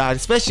see a guy,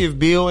 especially if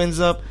Beal ends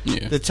up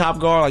the top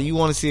guard. Like, you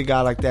want to see a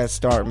guy like that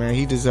start, man.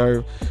 He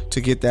deserved to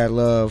get that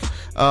love.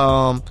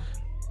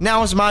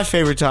 Now it's my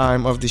favorite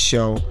time of the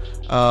show.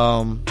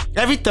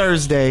 Every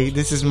Thursday,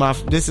 this is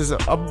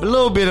a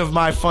little bit of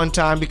my fun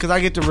time because I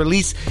get to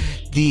release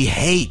the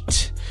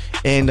hate.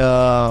 And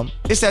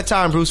it's that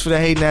time, Bruce, for the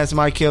Hating Ass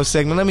Michael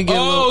segment. Let me get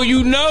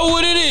you know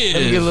what it is.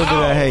 Let me get a little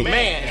bit of hate.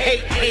 Man,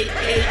 hate.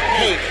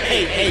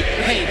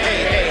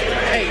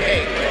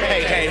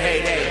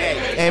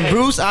 And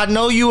Bruce, I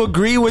know you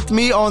agree with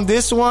me on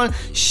this one.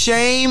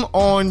 Shame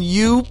on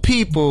you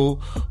people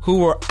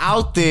who are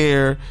out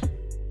there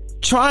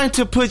trying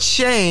to put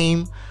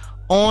shame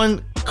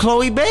on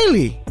Chloe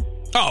Bailey.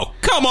 Oh,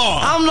 come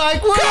on. I'm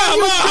like, what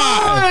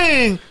are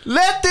you doing?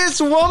 Let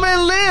this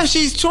woman live.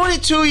 She's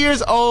 22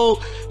 years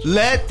old.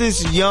 Let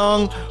this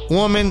young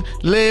woman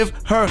live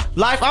her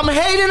life. I'm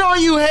hating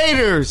on you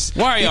haters.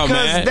 Why are y'all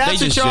mad? Because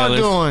that's what y'all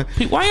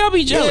doing. Why y'all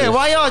be jealous? Yeah,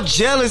 why y'all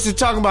jealous and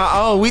talking about,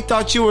 oh, we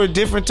thought you were a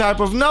different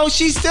type of... No,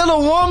 she's still a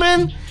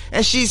woman.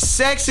 And she's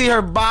sexy.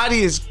 Her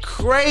body is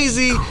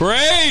crazy.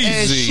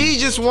 And she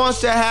just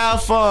wants to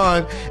have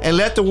fun and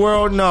let the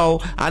world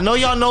know. I know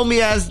y'all know me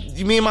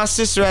and my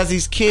sister as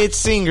these kid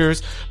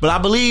singers, but I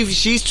believe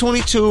she's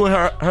 22 and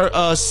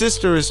her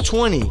sister is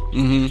 20.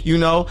 Mm-hmm. You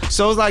know?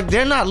 So it's like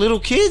they're not little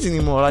kids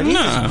anymore. Like, they're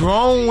just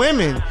grown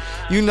women.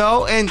 You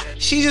know? And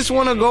she just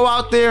want to go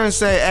out there and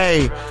say,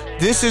 hey,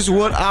 this is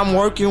what I'm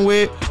working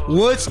with.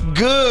 What's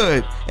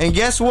good? And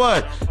guess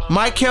what?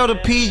 Michael the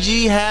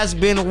PG has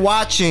been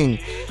watching,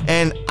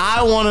 and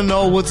I want to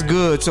know what's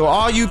good. So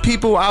all you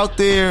people out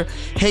there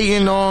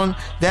hating on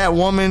that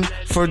woman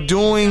for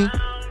doing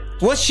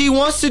what she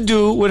wants to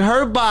do with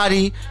her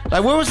body,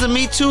 like, where was the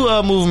Me Too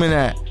movement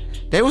at?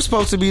 They were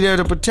supposed to be there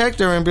to protect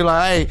her and be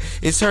like, hey,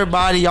 it's her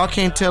body. Y'all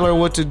can't tell her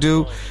what to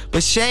do.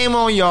 But shame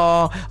on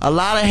y'all. A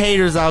lot of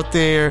haters out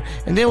there.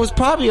 And there was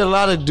probably a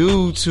lot of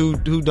dudes who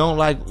don't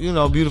like, you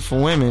know,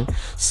 beautiful women.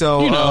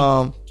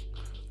 So,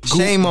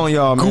 shame on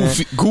y'all, man.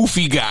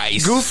 Goofy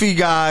guys. Goofy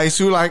guys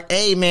who like,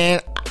 hey,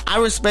 man, I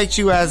respect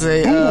you as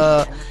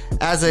a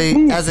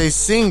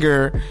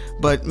singer,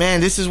 but man,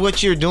 this is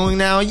what you're doing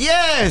now.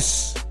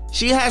 Yes!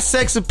 She has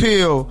sex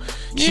appeal.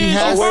 She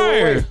has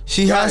to use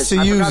it. I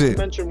forgot to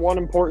mention one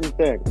important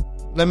thing.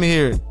 Let me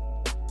hear it.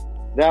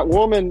 That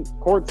woman,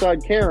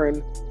 Courtside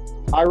Karen,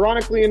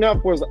 ironically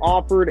enough, was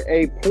offered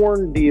a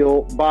porn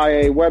deal by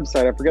a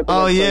website. I forget the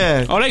website. Oh,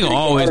 yeah. Oh, they gonna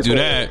always do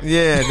that.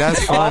 Yeah,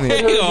 that's funny.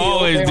 They gonna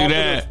always do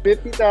that.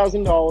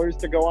 $50,000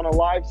 to go on a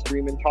live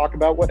stream and talk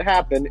about what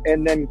happened,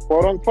 and then,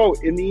 quote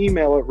unquote, in the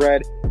email it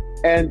read,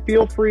 and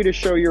feel free to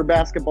show your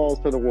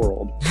basketballs to the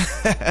world.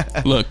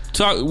 Look,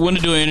 want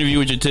to do an interview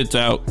with your tits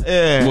out?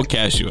 Yeah. We'll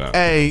cash you out.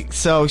 Hey,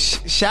 so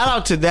shout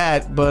out to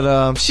that,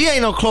 but she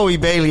ain't no Chloe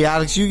Bailey,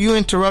 Alex. You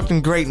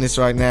interrupting greatness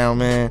right now,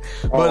 man.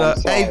 But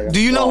sorry, hey,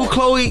 do you know who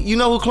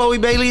Chloe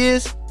Bailey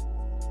is?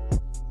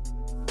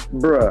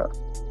 Bruh.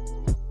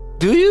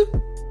 Do you?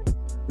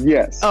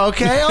 Yes.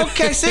 Okay.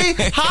 See,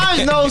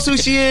 Hodge knows who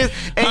she is,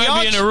 and I'd y'all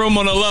be in the room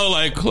on the low,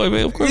 like Chloe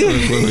Bailey.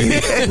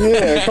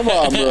 Yeah, come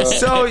on, bro.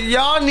 So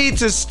y'all need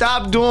to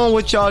stop doing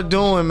what y'all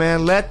doing,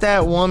 man. Let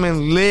that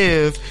woman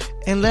live,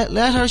 and let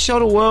her show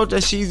the world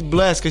that she's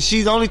blessed, because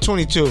she's only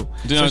 22.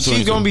 So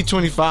she's gonna be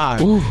 25.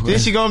 Then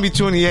she's gonna be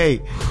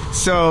 28.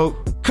 So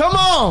come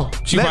on.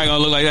 She probably gonna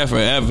look like that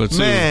forever, too.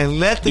 Man,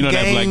 let the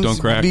games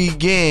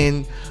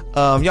begin.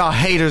 Y'all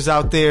haters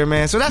out there,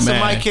 man. So that's a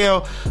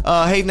Michael,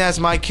 hating ass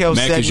Michael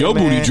segment, cause your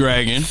booty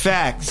dragging.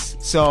 Facts.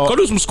 So go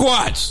do some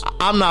squats.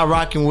 I'm not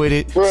rocking with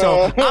it.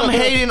 So I'm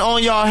hating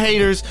on y'all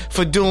haters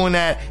for doing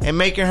that and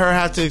making her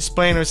have to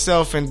explain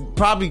herself and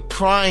probably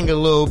crying a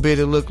little bit,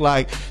 it looked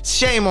like.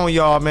 Shame on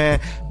y'all, man.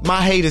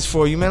 My hate is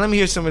for you, man. Let me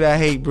hear some of that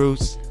hate,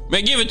 Bruce.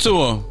 Man, give it to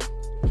him.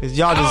 Cause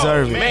y'all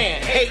deserve it.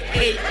 Man, hate.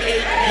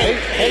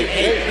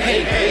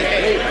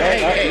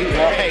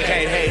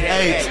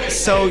 Hey,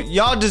 so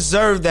y'all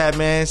deserve that,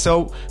 man.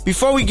 So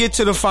before we get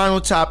to the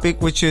final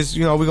topic, which is,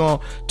 you know, we're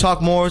gonna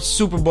talk more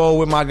Super Bowl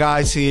with my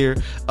guys here.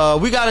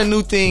 We got a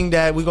new thing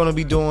that we're gonna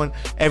be doing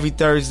every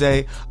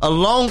Thursday.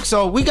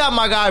 So we got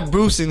my guy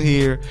Bruce in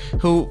here,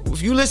 who,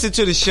 if you listen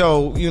to the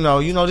show, you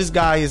know this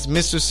guy is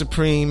Mr.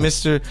 Supreme,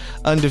 Mr.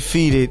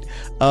 Undefeated.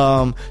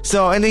 And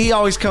then he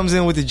always comes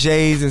in with the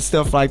J's and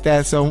stuff like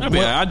that. So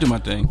I do my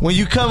thing. When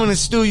you come in the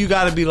stew, you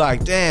gotta be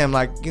like, damn,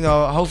 like, you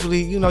know,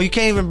 hopefully, you know, you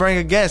can't even bring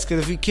a guest,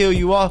 because if he kill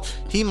you off,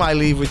 he might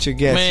leave with your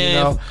guest. Man, you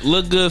know,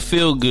 look good,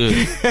 feel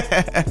good.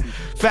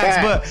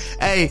 Facts. But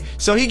hey,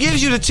 so he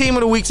gives you the team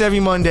of the weeks every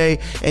Monday,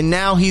 and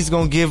now he's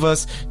gonna give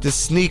us the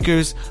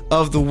sneakers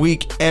of the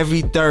week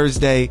every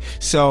Thursday.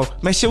 So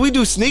man, should we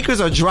do sneakers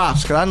or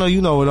drops? Because I know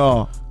you know it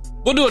all.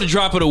 We'll do the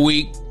drop of the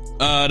week.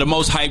 The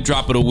most hype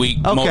drop of the week,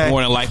 Okay.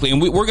 more than likely.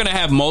 And we're going to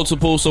have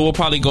multiple, so we'll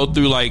probably go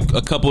through like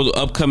a couple of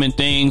upcoming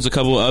things, a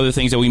couple of other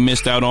things that we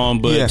missed out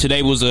on. But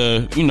today was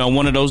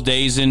one of those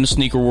days in the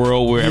sneaker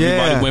world where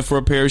everybody went for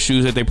a pair of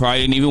shoes that they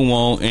probably didn't even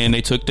want, and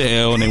they took the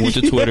L and they went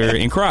to Twitter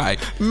and cried.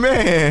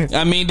 Man.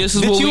 I mean, this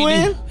is Did what you we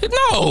win? do. No.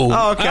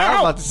 Oh, okay. I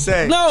was about to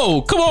say.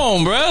 No, come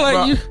on, bro.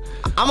 Like, Bro,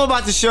 I'm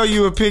about to show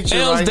you a picture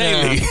L's right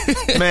daily.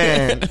 now.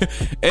 Man.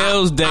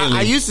 L's daily.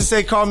 I used to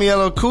say call me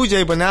LL Cool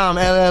J, but now I'm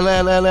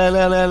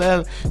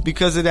LLLLLLL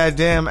because of that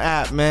damn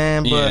app,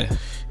 man. But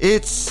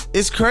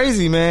it's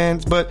crazy,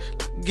 man. But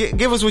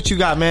give us what you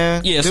got,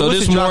 man. Yeah, so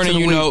this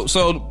morning,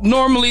 so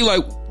normally,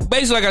 like,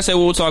 basically, like I said,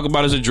 what we'll talk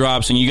about is the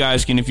drops, and you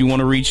guys can, if you want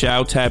to reach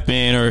out, tap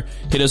in, or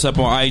hit us up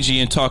on IG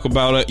and talk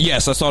about it.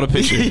 Yes, I saw the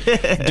picture.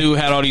 Dude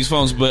had all these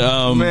phones,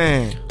 but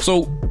man.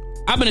 So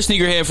I've been a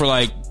sneakerhead for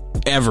like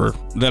ever,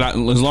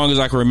 as long as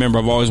I can remember.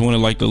 I've always wanted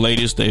like the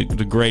latest, the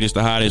greatest,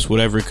 the hottest,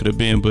 whatever it could have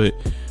been. But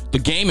the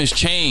game has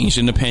changed,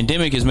 and the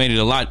pandemic has made it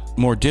a lot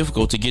more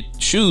difficult to get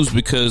shoes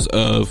because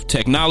of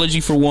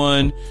technology, for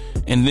one,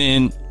 and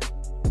then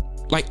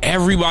like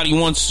everybody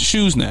wants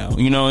shoes now,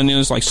 and then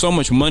there's like so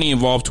much money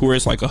involved to where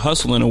it's like a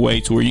hustle in a way,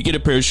 to where you get a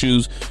pair of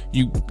shoes,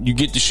 you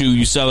get the shoe,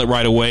 you sell it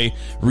right away,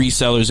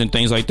 resellers and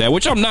things like that,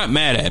 which I'm not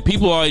mad at.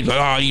 People always like,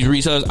 oh, these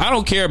resellers. I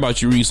don't care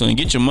about you reselling.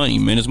 Get your money,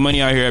 man. There's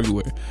money out here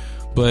everywhere.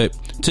 But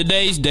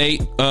today's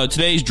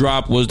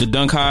drop was the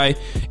Dunk High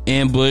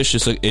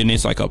Ambush, and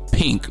it's like a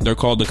pink. They're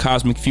called the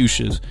Cosmic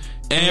Fuchsias.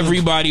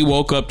 Everybody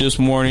woke up this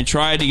morning,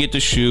 tried to get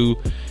the shoe,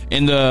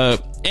 and the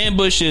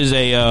Ambush is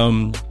a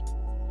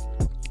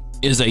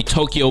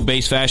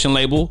Tokyo-based fashion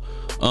label.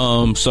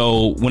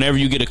 So whenever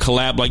you get a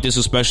collab like this,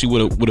 especially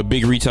with a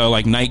big retailer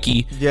like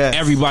Nike,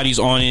 everybody's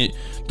on it.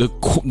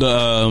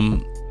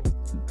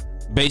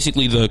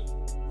 Basically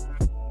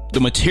the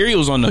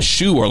materials on the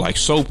shoe are like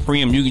so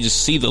premium. You can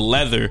just see the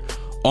leather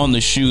on the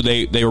shoe.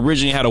 They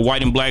originally had a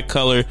white and black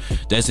color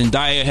that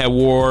Zendaya had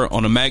wore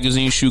on a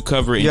magazine shoe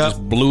cover. It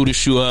just blew the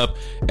shoe up.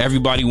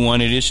 Everybody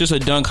wanted it. It's just a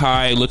Dunk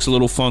High. It looks a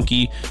little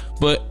funky,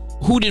 but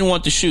who didn't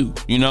want the shoe?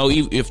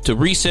 If to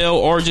resell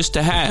or just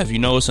to have,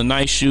 it's a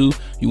nice shoe.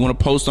 You want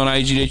to post on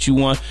IG that you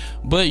want,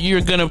 but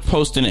you're going to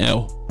post an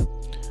L.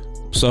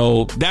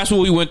 So that's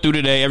what we went through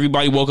today.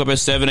 Everybody woke up at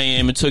 7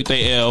 a.m. and took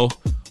their L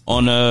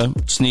on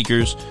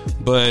sneakers.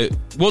 But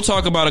we'll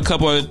talk about a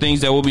couple other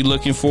things that we'll be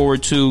looking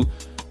forward to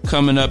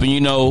coming up.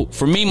 And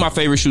for me, my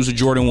favorite shoes are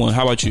Jordan 1.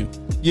 How about you?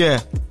 Yeah,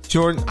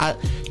 Jordan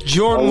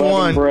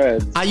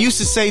 1. I used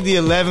to say the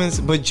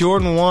 11s, but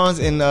Jordan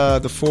 1s and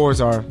the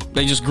 4s are.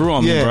 They just grew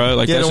on me, bro.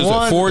 Like that's just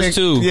 4s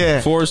too.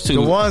 Yeah, 4s too.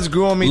 The 1s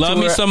grew on me. Love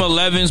me some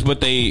 11s,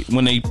 but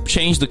when they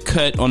changed the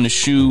cut on the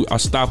shoe, I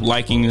stopped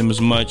liking them as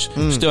much.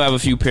 Still have a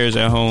few pairs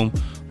at home,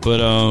 but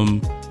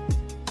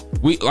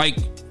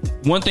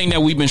one thing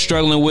that we've been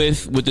struggling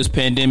with this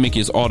pandemic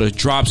is all the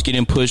drops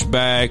getting pushed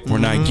back. We're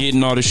not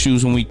getting all the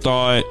shoes when we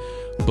thought.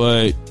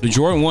 But the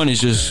Jordan 1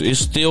 is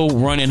still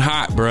running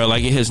hot, bro.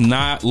 Like, it has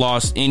not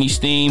lost any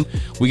steam.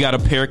 We got a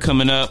pair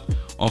coming up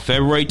on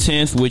February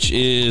 10th, which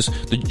is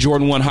the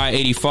Jordan 1 High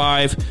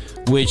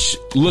 85, which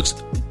looks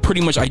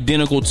pretty much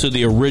identical to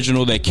the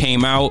original that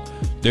came out.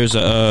 There's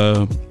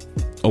a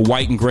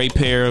white and gray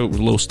pair, a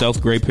little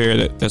stealth gray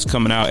pair that's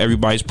coming out.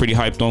 Everybody's pretty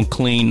hyped on.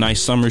 Clean,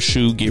 nice summer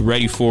shoe. Get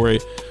ready for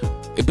it.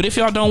 But if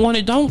y'all don't want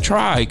it, don't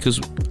try, because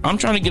I'm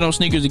trying to get on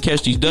sneakers to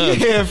catch these dubs.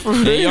 Yeah, for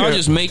real. And y'all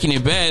just making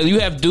it bad.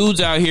 You have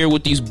dudes out here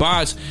with these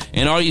bots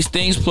and all these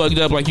things plugged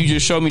up, like you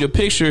just showed me the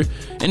picture,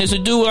 and it's a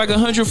dude with like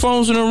 100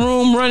 phones in a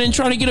room running,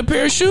 trying to get a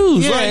pair of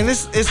shoes. Yeah, like, and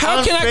it's how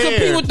unfair. can I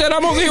compete with that?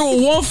 I'm over here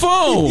with one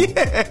phone.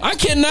 I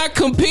cannot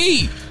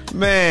compete.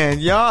 Man,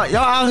 y'all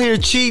out here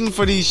cheating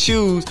for these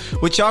shoes.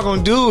 What y'all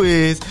gonna do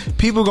is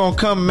people gonna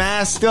come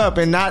masked up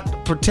and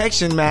not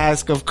protection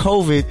mask of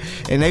COVID,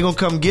 and they gonna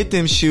come get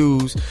them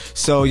shoes.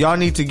 So y'all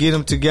need to get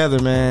them together,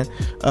 man.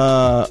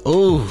 I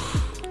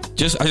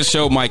just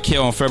showed Mike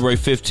Hill on February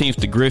 15th.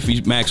 The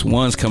Griffey Max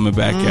 1's coming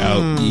back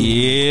out.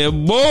 Yeah,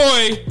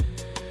 boy.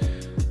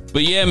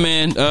 But yeah,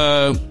 man.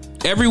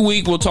 Every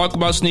week we'll talk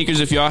about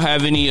sneakers. If y'all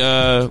have any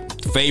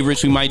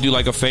favorites, we might do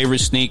like a favorite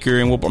sneaker,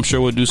 and I'm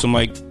sure we'll do some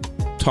like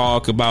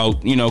talk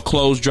about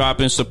clothes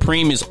dropping.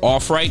 Supreme is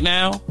off right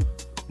now,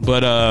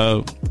 but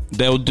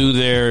they'll do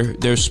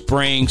their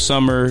spring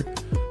summer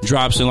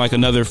drops in like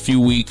another few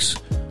weeks.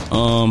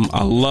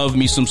 I love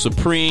me some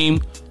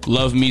Supreme,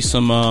 love me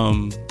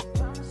some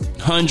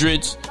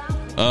hundreds,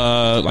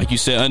 like you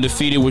said,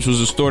 Undefeated, which was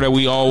a store that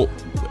we all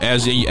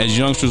as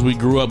youngsters we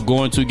grew up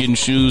going to, getting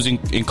shoes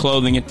and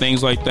clothing and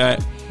things like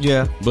that.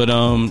 Yeah, but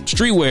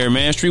streetwear,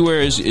 man,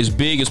 streetwear is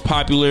big, is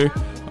popular.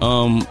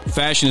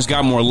 Fashion has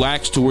got more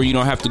lax to where you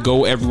don't have to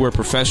go everywhere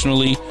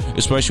professionally,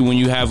 especially when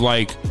you have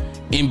like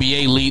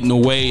NBA leading the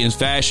way in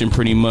fashion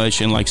pretty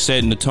much, and like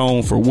setting the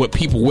tone for what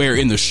people wear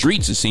in the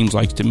streets, it seems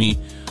like to me.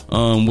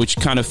 which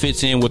kind of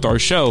fits in with our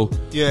show.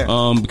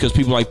 Yeah. Because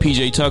people like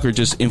PJ Tucker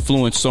just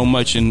influence so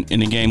much in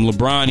the game.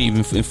 LeBron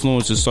even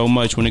influences so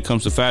much when it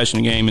comes to fashion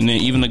in the game. And then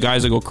even the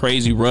guys that go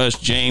crazy, Russ,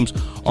 James,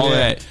 all of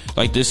that.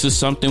 Like, this is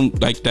something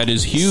like that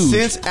is huge.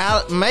 Since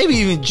maybe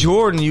even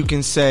Jordan, you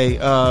can say,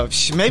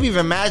 maybe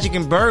even Magic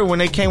and Bird when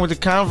they came with the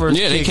Converse.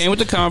 Yeah, they came with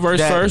the Converse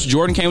first.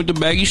 Jordan came with the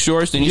baggy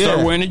shorts. Then you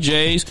started wearing the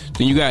J's.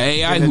 Then you got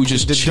AI who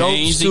just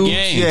changed the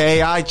game. Yeah,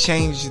 AI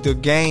changed the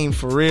game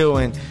for real.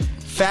 And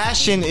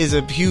fashion is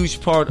a huge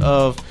part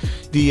of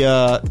the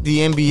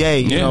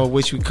NBA, you know,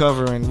 which we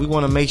cover, and we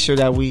want to make sure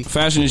that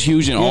fashion is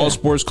huge in all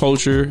sports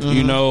culture. Mm-hmm.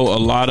 You know,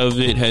 a lot of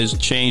it has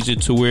changed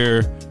it to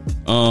where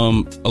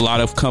a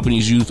lot of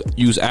companies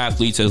use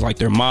athletes as like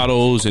their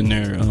models and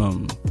their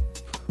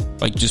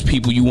like just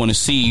people you want to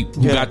see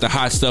who got the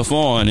hot stuff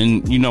on.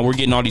 And you know, we're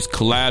getting all these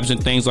collabs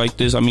and things like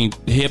this. I mean,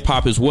 hip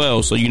hop as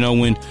well. So you know,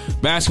 when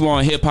basketball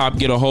and hip hop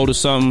get a hold of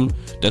something,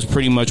 that's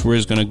pretty much where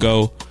it's gonna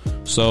go.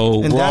 So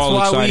we're all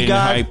excited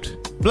and hyped.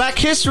 Black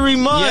History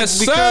Month,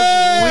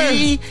 because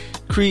we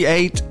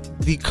create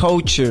the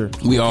culture.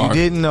 We are. You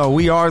didn't know,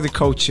 we are the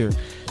culture.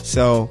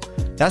 So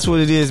that's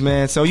what it is,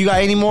 man. So you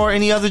got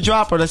any other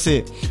drop, or that's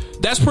it?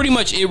 That's pretty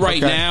much it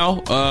right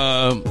now.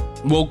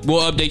 We'll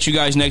update you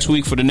guys next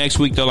week. For the next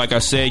week, though, like I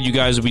said, you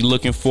guys will be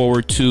looking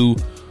forward to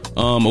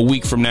a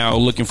week from now,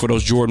 looking for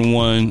those Jordan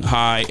 1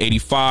 High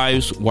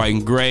 85s, white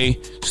and gray,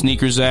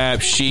 sneakers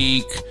app,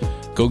 Chic.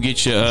 Go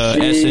get your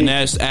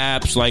SNS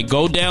apps. Like,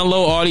 go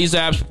download all these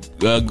apps.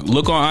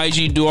 Look on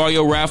IG, do all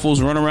your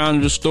raffles, run around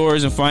to the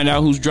stores and find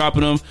out who's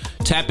dropping them.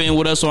 Tap in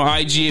with us on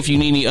IG if you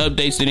need any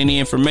updates and any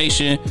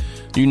information.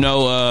 You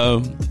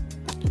know,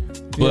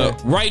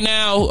 but right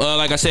now,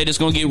 like I said, it's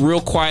going to get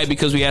real quiet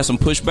because we had some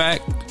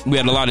pushback. We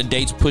had a lot of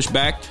dates pushed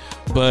back.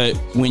 But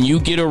when you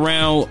get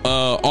around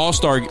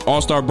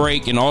All-Star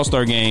break and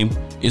All-Star game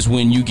is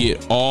when you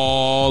get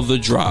all the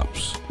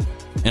drops.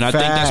 And I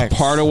think that's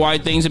part of why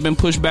things have been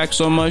pushed back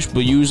so much.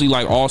 But usually,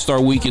 like, All-Star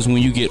Week is when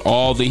you get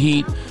all the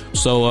heat.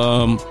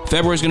 So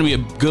February is going to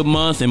be a good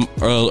month, and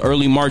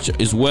early March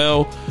as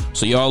well.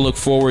 So y'all look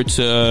forward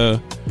to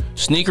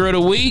Sneaker of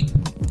the Week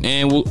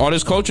and all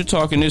this culture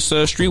talk and this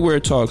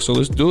streetwear talk. So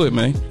let's do it,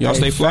 man. Y'all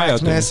stay fly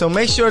out there. Man. So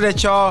make sure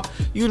that y'all,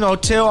 you know,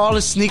 tell all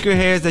the sneaker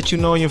heads that you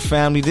know in your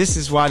family. This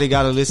is why they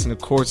got to listen to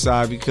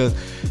Courtside, because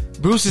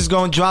Bruce is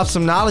going to drop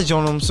some knowledge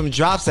on them, some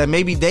drops that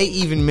maybe they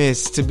even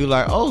missed, to be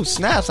like, oh,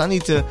 snaps, I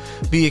need to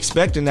be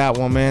expecting that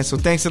one, man. So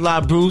thanks a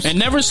lot, Bruce. And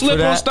never slip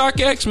on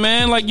StockX,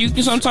 man. Like, you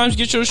can sometimes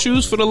get your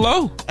shoes for the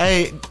low.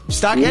 Hey,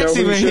 StockX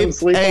even hit.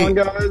 Sleep on,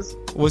 guys?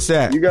 What's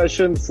that? You guys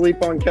shouldn't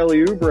sleep on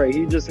Kelly Oubre.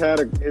 He just had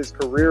his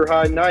career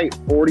high night,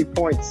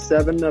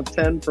 40.7 of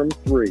 10 from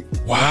 3.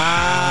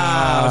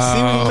 Wow.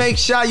 See, when you make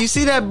shot, you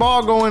see that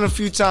ball go in a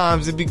few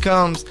times, it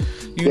becomes,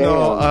 you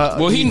know,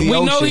 well, we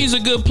know he's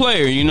a good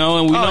player, you know,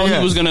 and we know he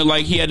was gonna,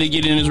 like, he had to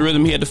get in his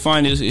rhythm. He had to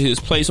find his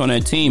place on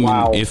that team.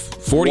 Wow. If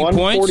 40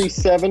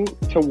 147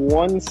 to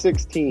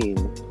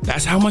 116.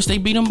 That's how much they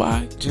beat him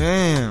by.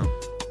 Damn.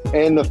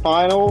 And the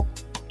final,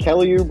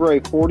 Kelly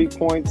Oubre 40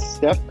 points,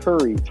 Steph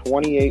Curry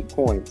 28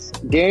 points.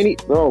 Who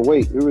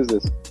is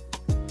this?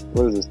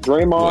 What is this?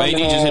 Draymond. Well, AD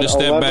just hit a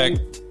step 11. back,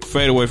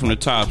 fade away from the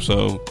top,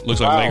 so looks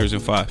like Lakers in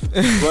 5.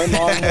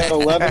 Draymond had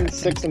 11,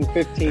 6, and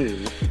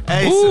 15.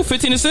 Ooh,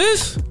 15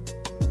 assists?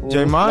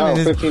 Draymond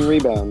no, 15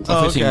 rebounds.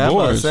 Oh, 15 okay, I was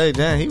about to boards. say,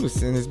 damn, he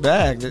was in his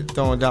bag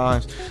throwing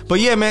dimes. But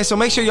yeah, man, so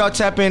make sure y'all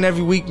tap in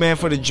every week, man,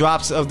 for the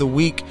drops of the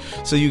week,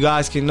 so you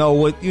guys can know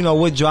what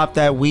dropped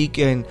that week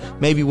and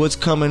maybe what's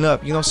coming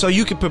up, you know, so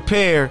you can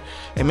prepare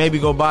and maybe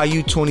go buy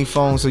you 20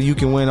 phones so you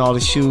can win all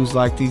the shoes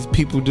like these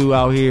people do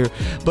out here.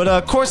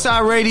 But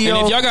Courtside Radio.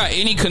 And if y'all got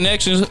any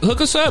connections, hook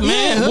us up,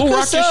 man. We'll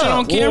rock your shit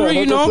on camera, Yeah,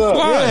 you know, hook us up.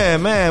 fly. Yeah,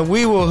 man,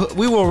 we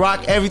will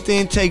rock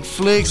everything, take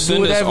flicks, Send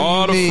do us whatever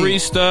all you the need. free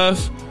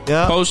stuff.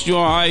 Yeah. Post you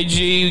on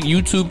IG,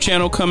 YouTube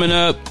channel coming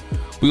up.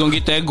 We're going to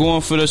get that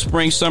going for the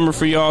spring, summer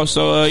for y'all.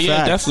 So,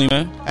 yeah, Facts. definitely,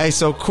 man. Hey,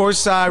 so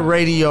Courtside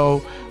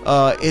Radio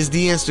is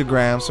the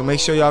Instagram. So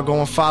make sure y'all go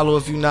and follow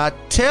if you're not.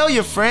 Tell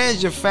your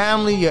friends, your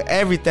family, your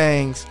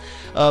everythings,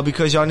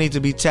 because y'all need to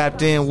be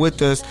tapped in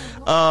with us.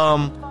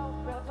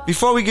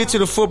 Before we get to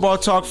the football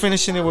talk,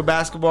 finishing it with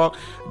basketball,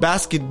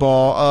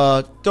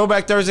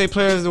 Throwback Thursday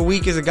Player of the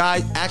Week is a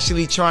guy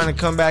actually trying to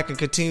come back and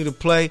continue to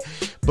play,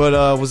 but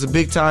was a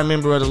big-time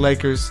member of the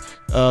Lakers,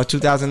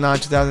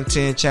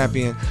 2009-2010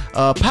 champion.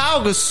 Pau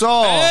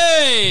Gasol,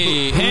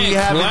 Hey! who we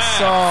haven't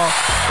saw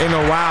in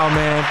a while,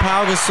 man.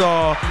 Pau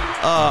Gasol,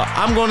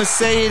 I'm going to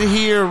say it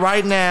here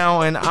right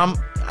now, and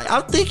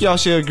I think y'all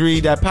should agree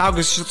that Pau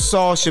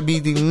Gasol should be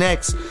the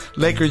next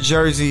Laker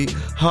jersey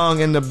hung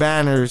in the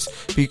banners,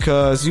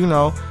 because, you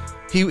know,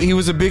 he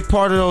was a big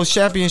part of those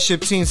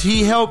championship teams.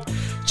 He helped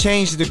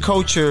change the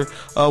culture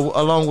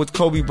along with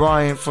Kobe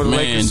Bryant for the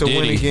Lakers to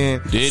win again.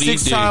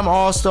 6-time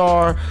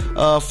All-Star,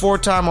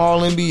 4-time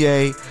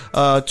All-NBA,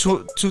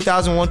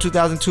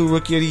 2001-2002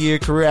 Rookie of the Year,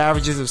 career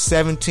averages of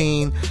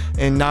 17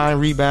 and 9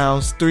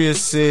 rebounds, 3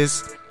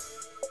 assists.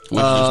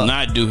 Which does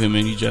not do him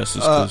any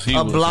justice. He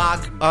a was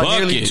block,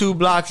 nearly 2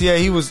 blocks. Yeah,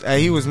 he was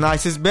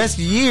nice. His best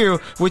year,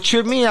 what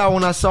tripped me out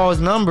when I saw his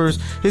numbers,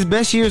 his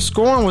best year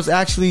scoring was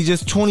actually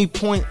just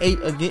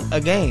 20.8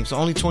 a game, so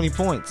only 20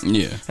 points.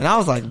 Yeah, and I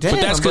was like, damn.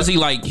 But that's because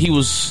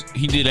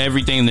he did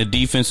everything in the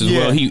defense as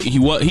well. He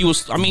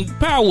was. I mean,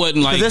 Powell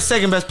wasn't like their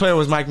second best player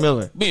was Mike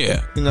Miller.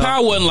 Yeah,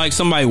 Powell wasn't like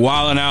somebody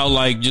wilding out,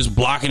 like just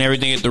blocking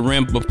everything at the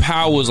rim. But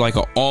Powell was like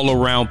an all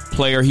around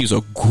player. He's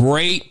a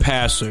great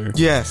passer.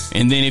 Yes,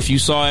 and then if you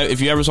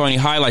ever saw any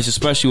highlights,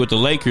 especially with the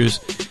Lakers,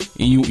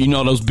 and you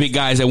know those big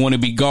guys that want to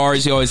be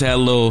guards, he always had a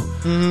little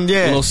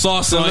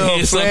sauce on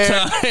his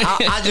sometimes.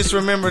 I just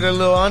remember the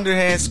little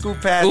underhand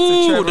scoop pass Ooh,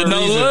 to Trevor the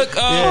no Ariza. look.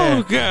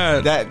 Oh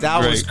God,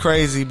 that was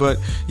crazy. But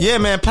yeah,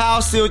 man,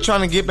 Powell's still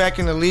trying to get back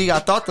in the league. I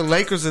thought the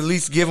Lakers at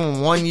least give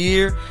him 1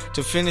 year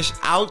to finish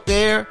out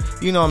there.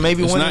 You know,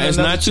 maybe winning another it's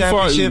not too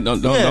far.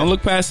 championship. Don't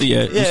look past it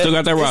yet. You still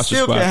got that roster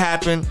still spot. Could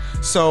happen.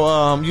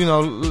 So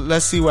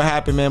let's see what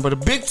happened, man. But a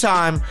big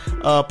time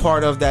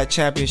part of that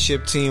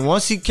championship team.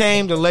 Once he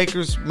came, the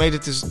Lakers made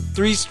it to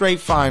 3 straight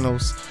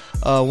finals,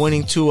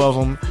 winning 2 of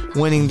them,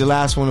 winning the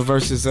last one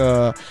versus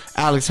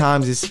Alex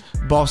Himes'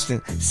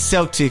 Boston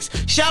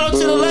Celtics. Shout out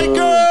to the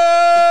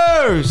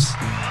Lakers!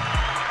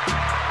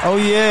 Oh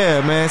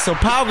yeah, man. So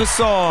Pau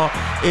Gasol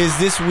is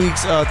this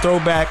week's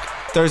Throwback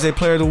Thursday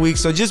Player of the Week.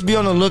 So just be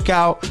on the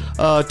lookout.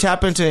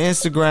 Tap into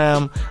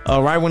Instagram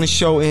right when the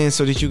show ends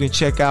so that you can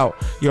check out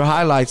your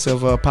highlights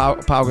of Pau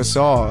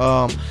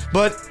Gasol.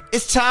 But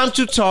it's time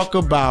to talk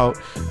about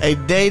a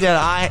day that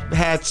I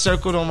had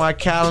circled on my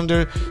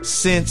calendar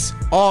since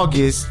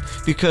August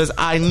because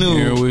I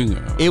knew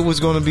it was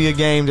going to be a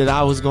game that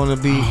I was going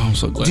to be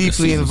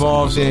deeply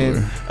involved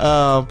in.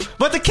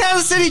 But the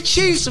Kansas City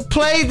Chiefs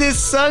play this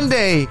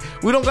Sunday.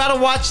 We don't got to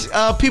watch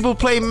people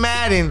play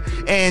Madden.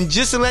 And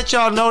just to let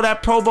y'all know,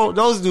 that Pro Bowl,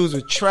 those dudes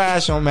are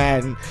trash on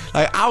Madden.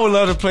 Like, I would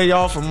love to play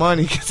y'all for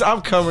money because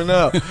I'm coming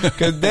up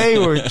because they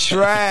were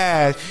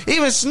trash.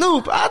 Even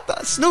Snoop, I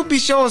thought Snoop be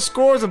showing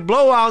scores of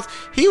blowouts.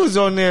 He was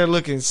on there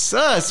looking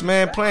sus,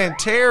 man, playing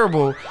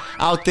terrible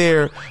out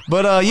there.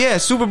 But yeah,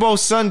 Super Bowl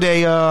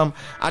Sunday,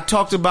 I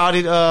talked about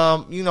it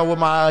with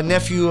my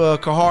nephew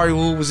Kahari,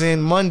 who was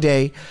in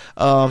Monday.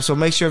 So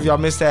make sure if y'all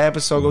missed that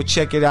episode, go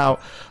check it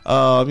out.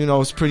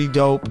 It's pretty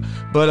dope.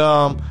 But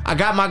I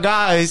got my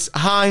guys,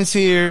 Hines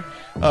here,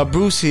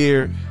 Bruce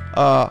here.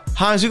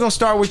 Hines, we're gonna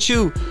start with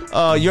you.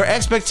 Your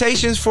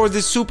expectations for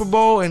this Super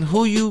Bowl and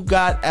who you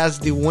got as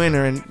the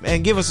winner,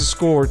 and give us a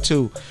score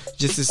too,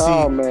 just to see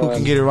who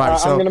can get it right.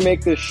 I'm gonna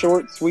make this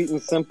short, sweet,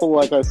 and simple.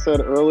 Like I said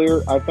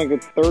earlier, I think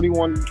it's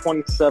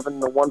 31-27.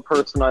 The one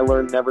person I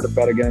learned never to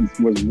bet against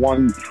was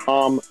one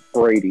Tom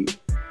Brady.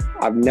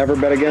 I've never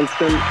bet against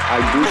him.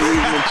 I do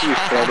believe in the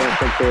Chiefs, but I don't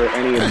think there are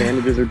any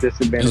advantages or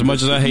disadvantages. As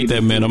much as I hate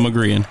that man, I'm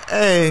agreeing.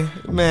 Hey,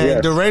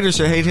 man, the Raiders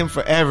should hate him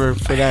forever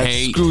for that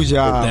screw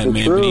job. That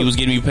man, but he was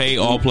getting me paid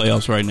all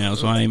playoffs right now,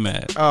 so I ain't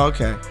mad. Oh,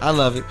 okay. I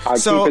love it. I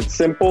keep it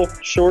simple,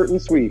 short,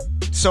 and sweet.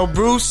 So,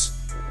 Bruce,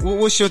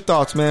 what's your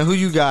thoughts, man? Who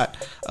you got?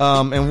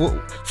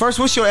 First,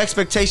 what's your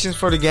expectations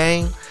for the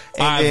game?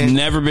 I've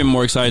never been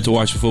more excited to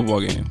watch a football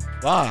game.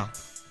 Wow.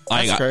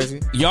 That's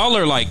crazy. Y'all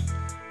are like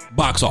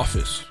box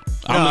office.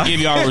 I'm going to give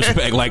y'all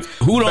respect. Like,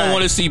 who don't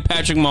want to see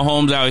Patrick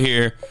Mahomes out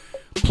here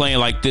playing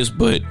like this?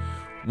 But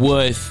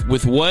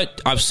with what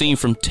I've seen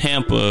from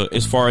Tampa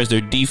as far as their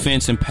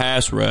defense and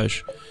pass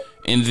rush,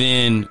 and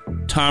then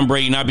Tom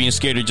Brady not being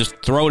scared to just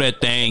throw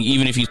that thing,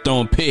 even if he's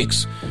throwing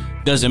picks,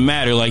 doesn't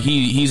matter. Like,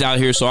 he's out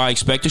here, so I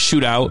expect a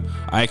shootout.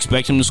 I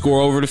expect him to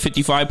score over the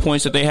 55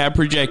 points that they have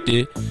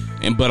projected.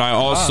 But I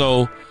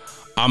also,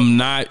 I'm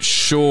not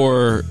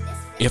sure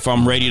if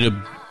I'm ready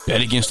to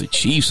bet against the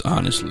Chiefs,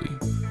 honestly.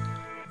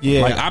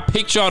 Yeah. Like, I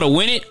picked y'all to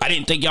win it. I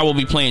didn't think y'all would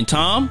be playing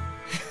Tom.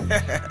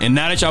 And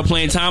now that y'all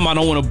playing Tom, I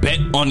don't want to bet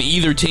on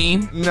either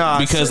team. No.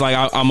 Because, like,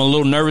 I'm a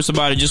little nervous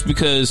about it just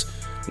because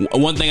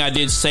one thing I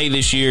did say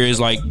this year is,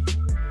 like,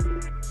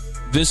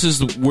 this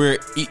is where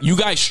you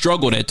guys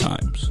struggled at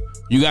times.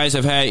 You guys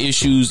have had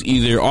issues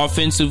either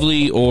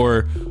offensively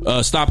or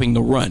stopping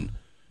the run.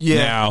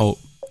 Yeah. Now,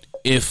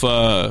 if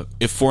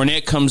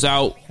Fournette comes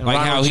out and like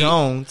Ronald how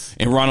Jones.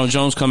 And Ronald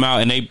Jones come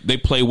out and they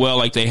play well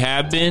like they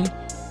have been,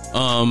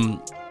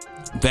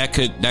 that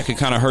could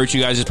kind of hurt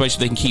you guys, especially if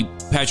they can keep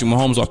Patrick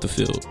Mahomes off the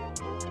field.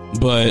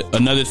 But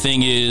another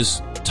thing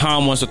is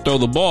Tom wants to throw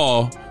the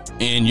ball,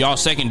 and y'all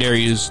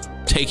secondary is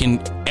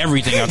taking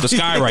everything out the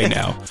sky right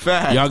now.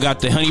 Fact. Y'all got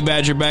the Honey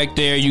Badger back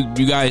there. You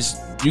guys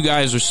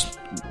are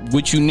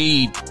what you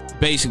need,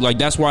 basically. Like,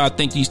 that's why I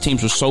think these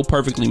teams are so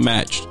perfectly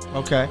matched.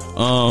 Okay.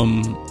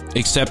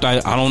 Except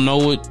I don't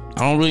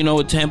really know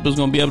what Tampa's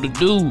gonna be able to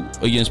do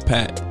against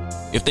Pat.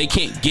 If they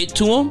can't get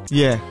to him,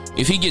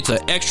 if he gets an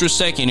extra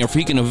second, or if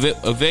he can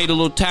evade a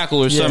little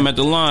tackle or something at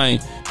the line,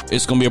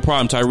 it's going to be a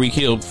problem. Tyreek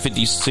Hill,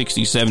 50,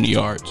 60, 70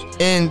 yards.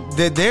 And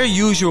their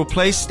usual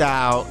play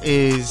style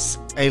is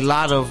a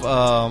lot of,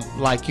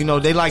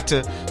 they like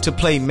to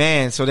play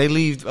man. So they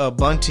leave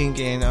Bunting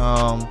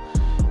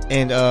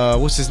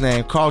and what's his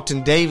name?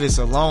 Carlton Davis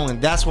alone.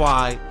 And that's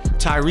why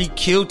Tyreek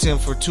killed him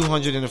for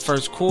 200 in the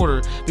first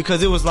quarter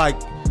because it was like,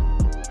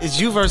 it's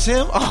you versus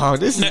him? Oh,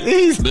 this is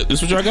easy.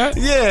 This what y'all got?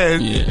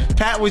 Yeah.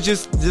 Pat was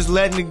just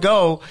letting it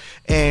go.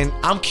 And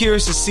I'm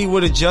curious to see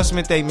what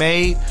adjustment they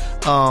made.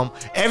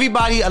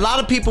 A lot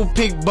of people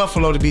picked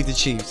Buffalo to beat the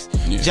Chiefs.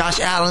 Yeah.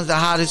 Josh Allen's the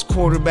hottest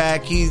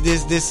quarterback. He's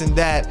this, and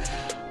that.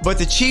 But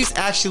the Chiefs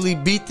actually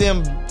beat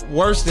them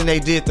worse than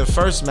they did the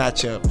first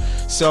matchup.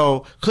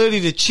 So clearly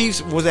the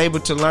Chiefs was able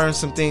to learn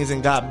some things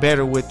and got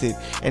better with it.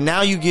 And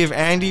now you give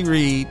Andy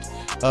Reid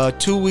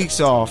 2 weeks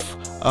off.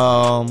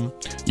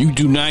 You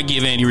do not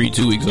give Andy Reid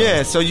 2 weeks off.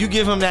 Yeah, so you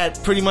give him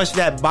that pretty much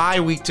that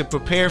bye week to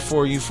prepare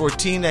for you for a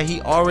team that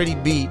he already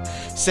beat.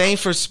 Same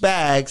for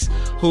Spags,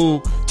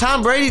 who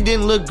Tom Brady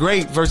didn't look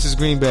great versus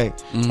Green Bay.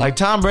 Mm-hmm. Like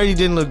Tom Brady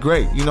didn't look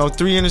great. 3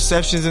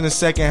 interceptions in the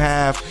second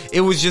half.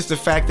 It was just the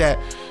fact that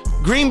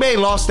Green Bay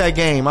lost that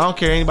game. I don't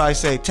care anybody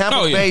say.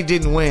 Tampa Bay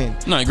didn't win.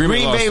 No, Green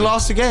Bay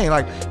lost the game.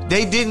 Like,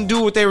 they didn't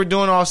do what they were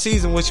doing all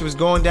season, which was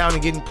going down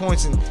and getting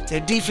points, and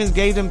their defense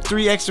gave them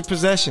 3 extra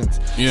possessions.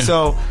 Yeah.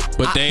 So,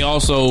 but they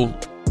also,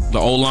 the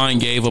O-line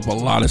gave up a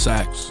lot of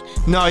sacks.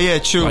 No, yeah,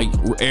 true. Like,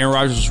 Aaron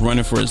Rodgers was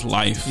running for his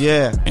life.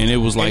 Yeah. And it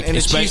was like, and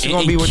especially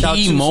in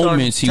key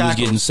moments, he was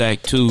getting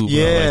sacked too.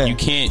 Yeah. Bro.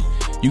 Like,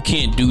 you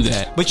can't do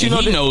that. But he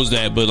knows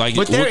that. But like,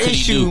 but their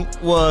issue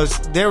was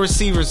their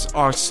receivers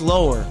are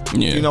slower.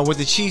 Yeah. With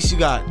the Chiefs, you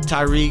got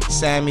Tyreek,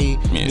 Sammy,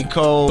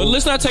 Nicole. But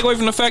let's not take away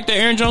from the fact that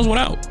Aaron Jones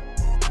went out.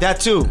 That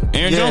too.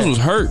 Aaron Jones was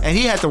hurt, and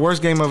he had the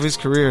worst game of his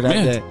career that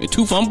day.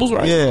 2 fumbles,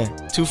 right? Yeah,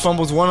 2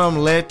 fumbles. One of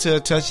them led to a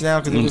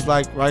touchdown because it was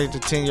like right at the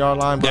 10-yard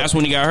line. But that's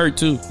when he got hurt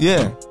too.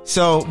 Yeah.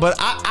 So, but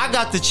I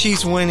got the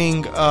Chiefs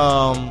winning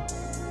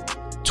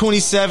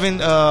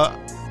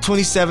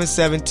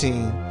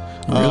 27-17.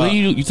 Really?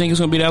 You think it's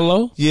going to be that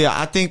low? Yeah,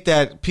 I think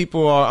that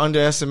people are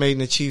underestimating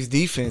the Chiefs'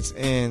 defense,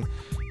 and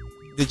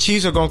the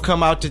Chiefs are going to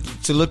come out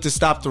to look to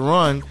stop the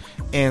run.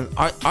 And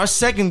our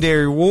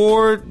secondary,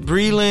 Ward,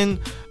 Breeland,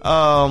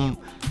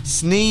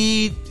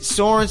 Sneed,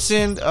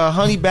 Sorensen,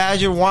 Honey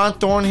Badger, Juan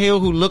Thornhill,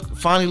 who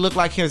finally looked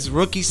like his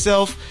rookie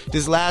self.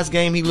 This last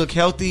game, he looked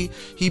healthy.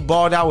 He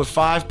balled out with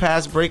 5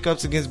 pass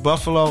breakups against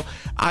Buffalo.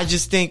 I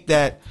just think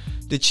that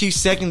the Chiefs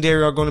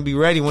secondary are going to be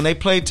ready. When they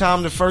played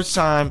Tom the first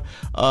time,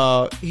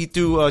 he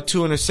threw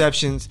 2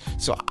 interceptions.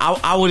 So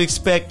I would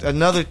expect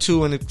another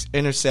 2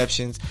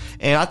 interceptions.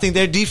 And I think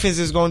their defense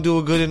is going to do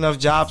a good enough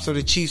job so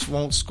the Chiefs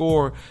won't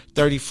score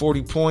 30,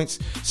 40 points.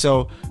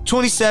 So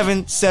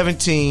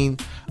 27-17.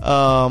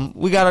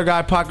 We got our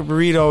guy Pocket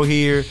Burrito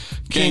here.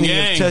 King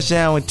of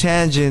touchdown with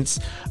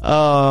tangents.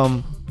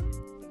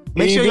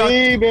 Make sure y'all,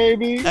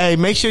 baby. Hey,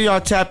 make sure y'all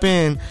tap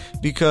in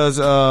because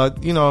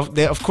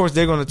of course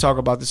they're going to talk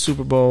about the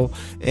Super Bowl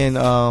and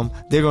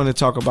they're going to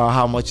talk about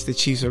how much the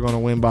Chiefs are going to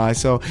win by.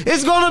 So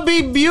it's going to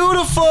be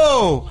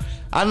beautiful.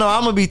 I know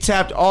I'm going to be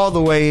tapped all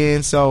the way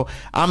in, so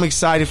I'm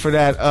excited for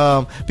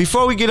that.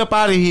 Before we get up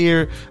out of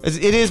here,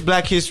 it is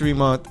Black History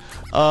Month.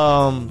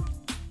 Deshaun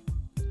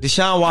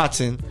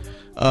Watson.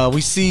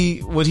 We see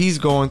what he's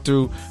going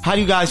through. How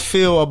do you guys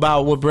feel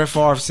about what Brett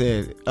Favre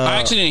said? I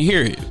actually didn't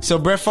hear it. So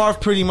Brett Favre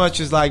pretty much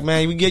is like,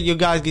 man, you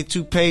guys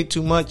get paid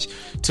too much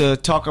to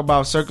talk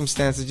about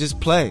circumstances.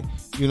 Just play.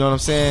 You know what I'm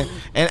saying?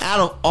 And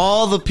out of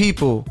all the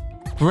people,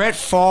 Brett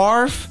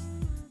Favre,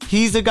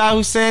 he's the guy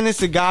who's saying this.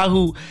 The guy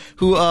who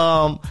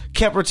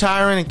kept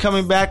retiring and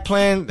coming back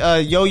playing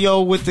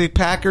yo-yo with the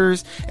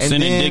Packers and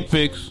sending then dick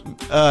pics.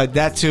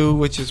 That too,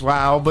 which is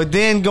wild. But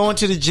then going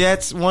to the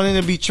Jets, wanting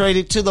to be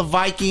traded to the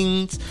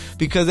Vikings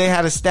because they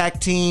had a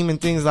stacked team and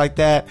things like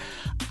that.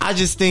 I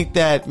just think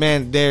that,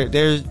 man,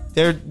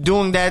 they're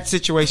doing that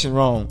situation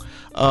wrong.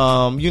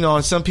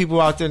 And some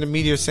people out there in the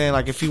media are saying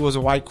like if he was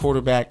a white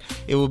quarterback,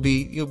 it would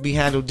be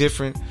handled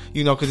different.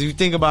 Because if you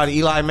think about it,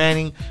 Eli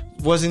Manning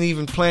wasn't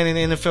even playing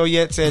in the NFL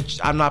yet. Said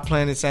I'm not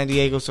playing in San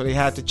Diego, so they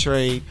had to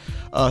trade.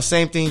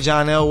 Same thing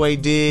John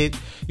Elway did,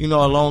 a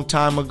long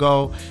time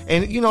ago.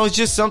 And it's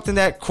just something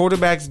that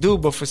quarterbacks do.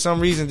 But for some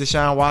reason,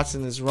 Deshaun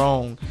Watson is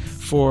wrong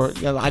for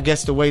I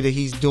guess the way that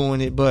he's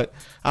doing it. But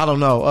I don't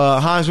know.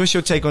 Hans, what's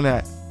your take on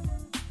that?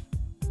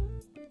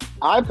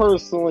 I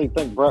personally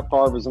think Brett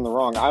Favre is in the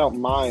wrong. I don't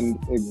mind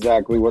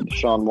exactly what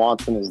Deshaun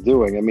Watson is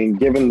doing. I mean,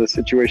 given the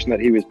situation that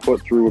he was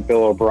put through with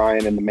Bill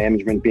O'Brien and the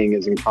management being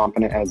as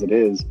incompetent as it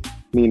is, I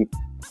mean,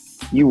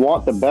 you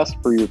want the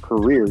best for your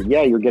career.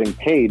 Yeah, you're getting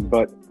paid,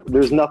 but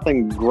there's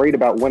nothing great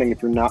about winning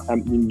if you're not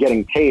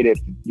getting paid if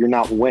you're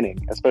not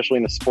winning, especially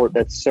in a sport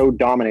that's so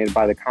dominated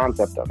by the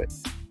concept of it.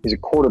 He's a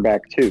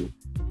quarterback too.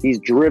 He's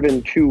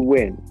driven to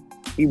win.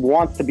 He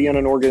wants to be on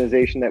an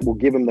organization that will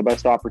give him the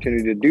best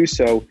opportunity to do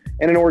so,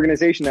 and an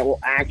organization that will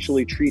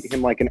actually treat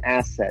him like an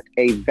asset,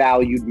 a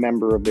valued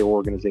member of their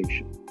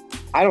organization.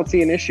 I don't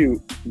see an issue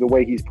the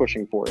way he's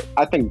pushing for it.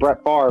 I think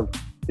Brett Favre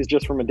is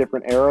just from a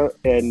different era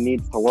and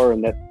needs to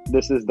learn that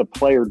this is the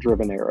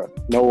player-driven era,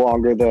 no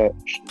longer the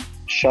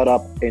shut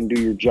up and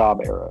do your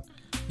job era.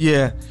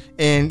 Yeah,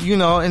 and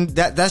and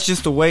that's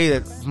just the way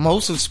that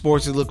most of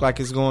sports it look like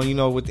it's going.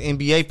 With the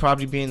NBA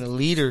probably being the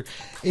leader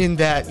in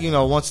that.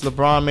 Once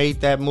LeBron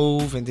made that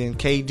move, and then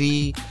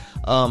KD,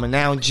 and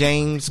now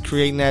James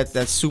creating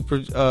that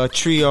super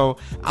trio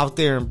out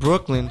there in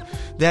Brooklyn.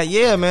 That,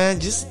 yeah, man,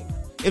 just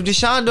if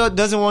Deshaun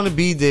doesn't want to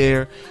be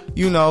there,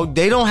 you know,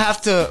 they don't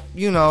have to,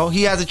 you know,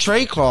 he has a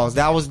trade clause.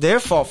 That was their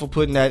fault for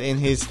putting that in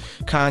his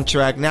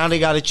contract. Now they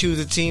got to choose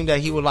a team that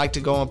he would like to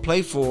go and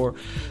play for,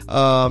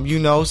 you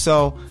know,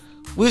 so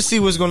we'll see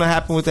what's going to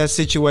happen with that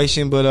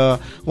situation.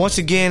 But once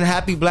again,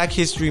 happy Black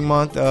History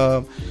Month.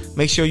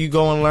 Make sure you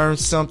go and learn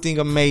something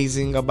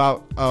amazing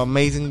about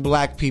amazing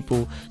black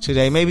people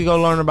today. Maybe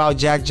go learn about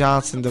Jack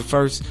Johnson, the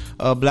first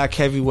black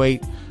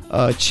heavyweight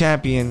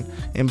champion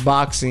in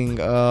boxing.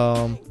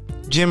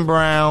 Jim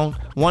Brown,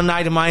 One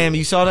Night in Miami.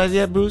 You saw that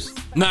yet, Bruce?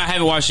 No, I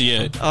haven't watched it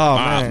yet. Oh,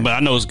 man. But I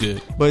know it's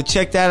good. But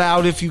check that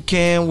out if you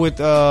can. With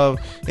it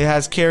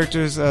has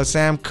characters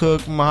Sam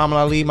Cooke, Muhammad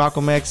Ali,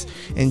 Malcolm X,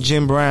 and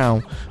Jim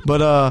Brown.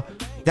 But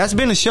that's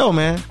been the show,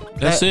 man.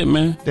 That's it,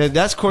 man.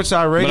 That's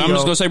Courtside Radio. But I'm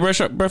just going to say,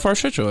 Brett Favre,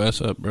 shut your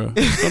ass up, bro.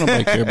 Don't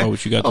nobody care about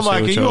what you got to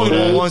say. You only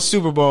won one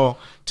Super Bowl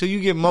till you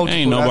get multiple.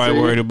 Ain't nobody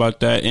worried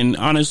about that. And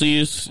honestly,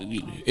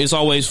 it's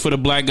always for the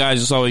black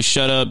guys. It's always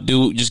shut up,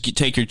 dude. Just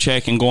take your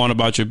check and go on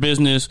about your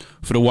business.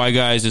 For the white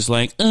guys, it's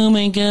like, oh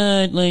my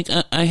god, like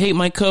I hate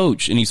my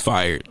coach and he's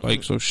fired.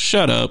 Like, so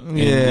shut up and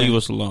leave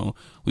us alone.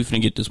 We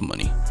finna get this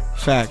money.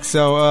 Facts.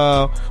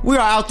 So we are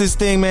out this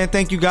thing, man.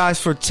 Thank you guys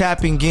for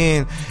tapping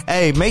in.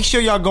 Hey, make sure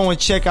y'all go and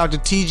check out the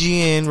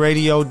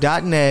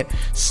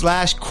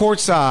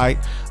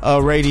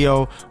tgnradio.net/courtside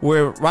radio,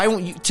 where right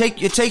when it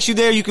takes you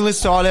there. You can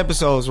listen to all the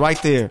episodes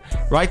right there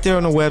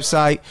on the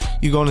website.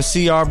 You're gonna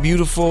see our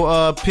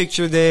beautiful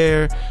picture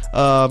there.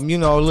 You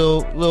know, a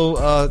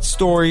little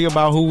story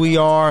about who we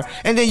are,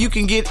 and then you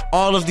can get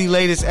all of the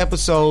latest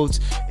episodes,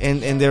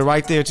 and they're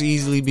right there to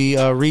easily be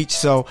reached.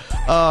 So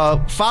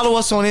follow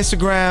us on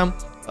Instagram.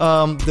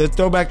 The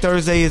Throwback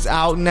Thursday is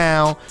out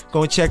now.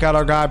 Go and check out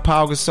our guy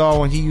Paul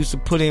Gasol when he used to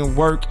put in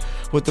work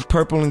with the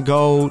purple and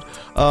gold.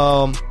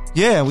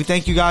 Yeah, we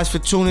thank you guys for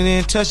tuning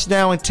in.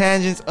 Touchdown and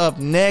Tangents up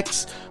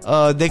next.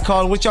 They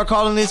call what y'all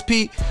calling this,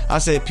 Pete? I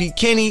said Pete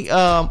Kenny.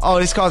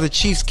 It's called the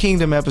Chiefs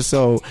Kingdom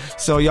episode.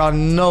 So y'all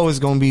know it's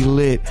gonna be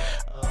lit.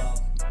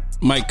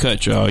 Might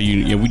cut y'all.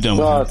 We done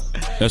with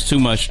it. That's too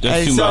much.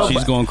 That's too much.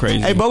 He's going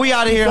crazy. Hey, but we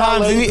out of here,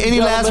 Hans.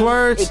 Any last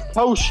words? It's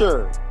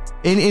kosher.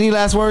 Any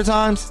last words,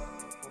 Hans?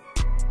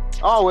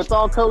 Oh, it's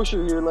all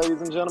kosher here,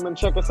 ladies and gentlemen.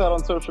 Check us out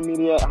on social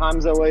media at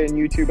HimesLA and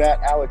YouTube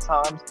at Alex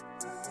Himes.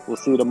 We'll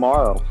see you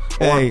tomorrow.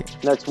 Or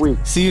next week.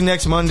 See you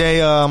next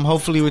Monday.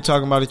 Hopefully we're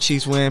talking about a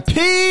Chiefs win.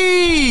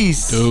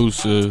 Peace.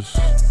 Deuces.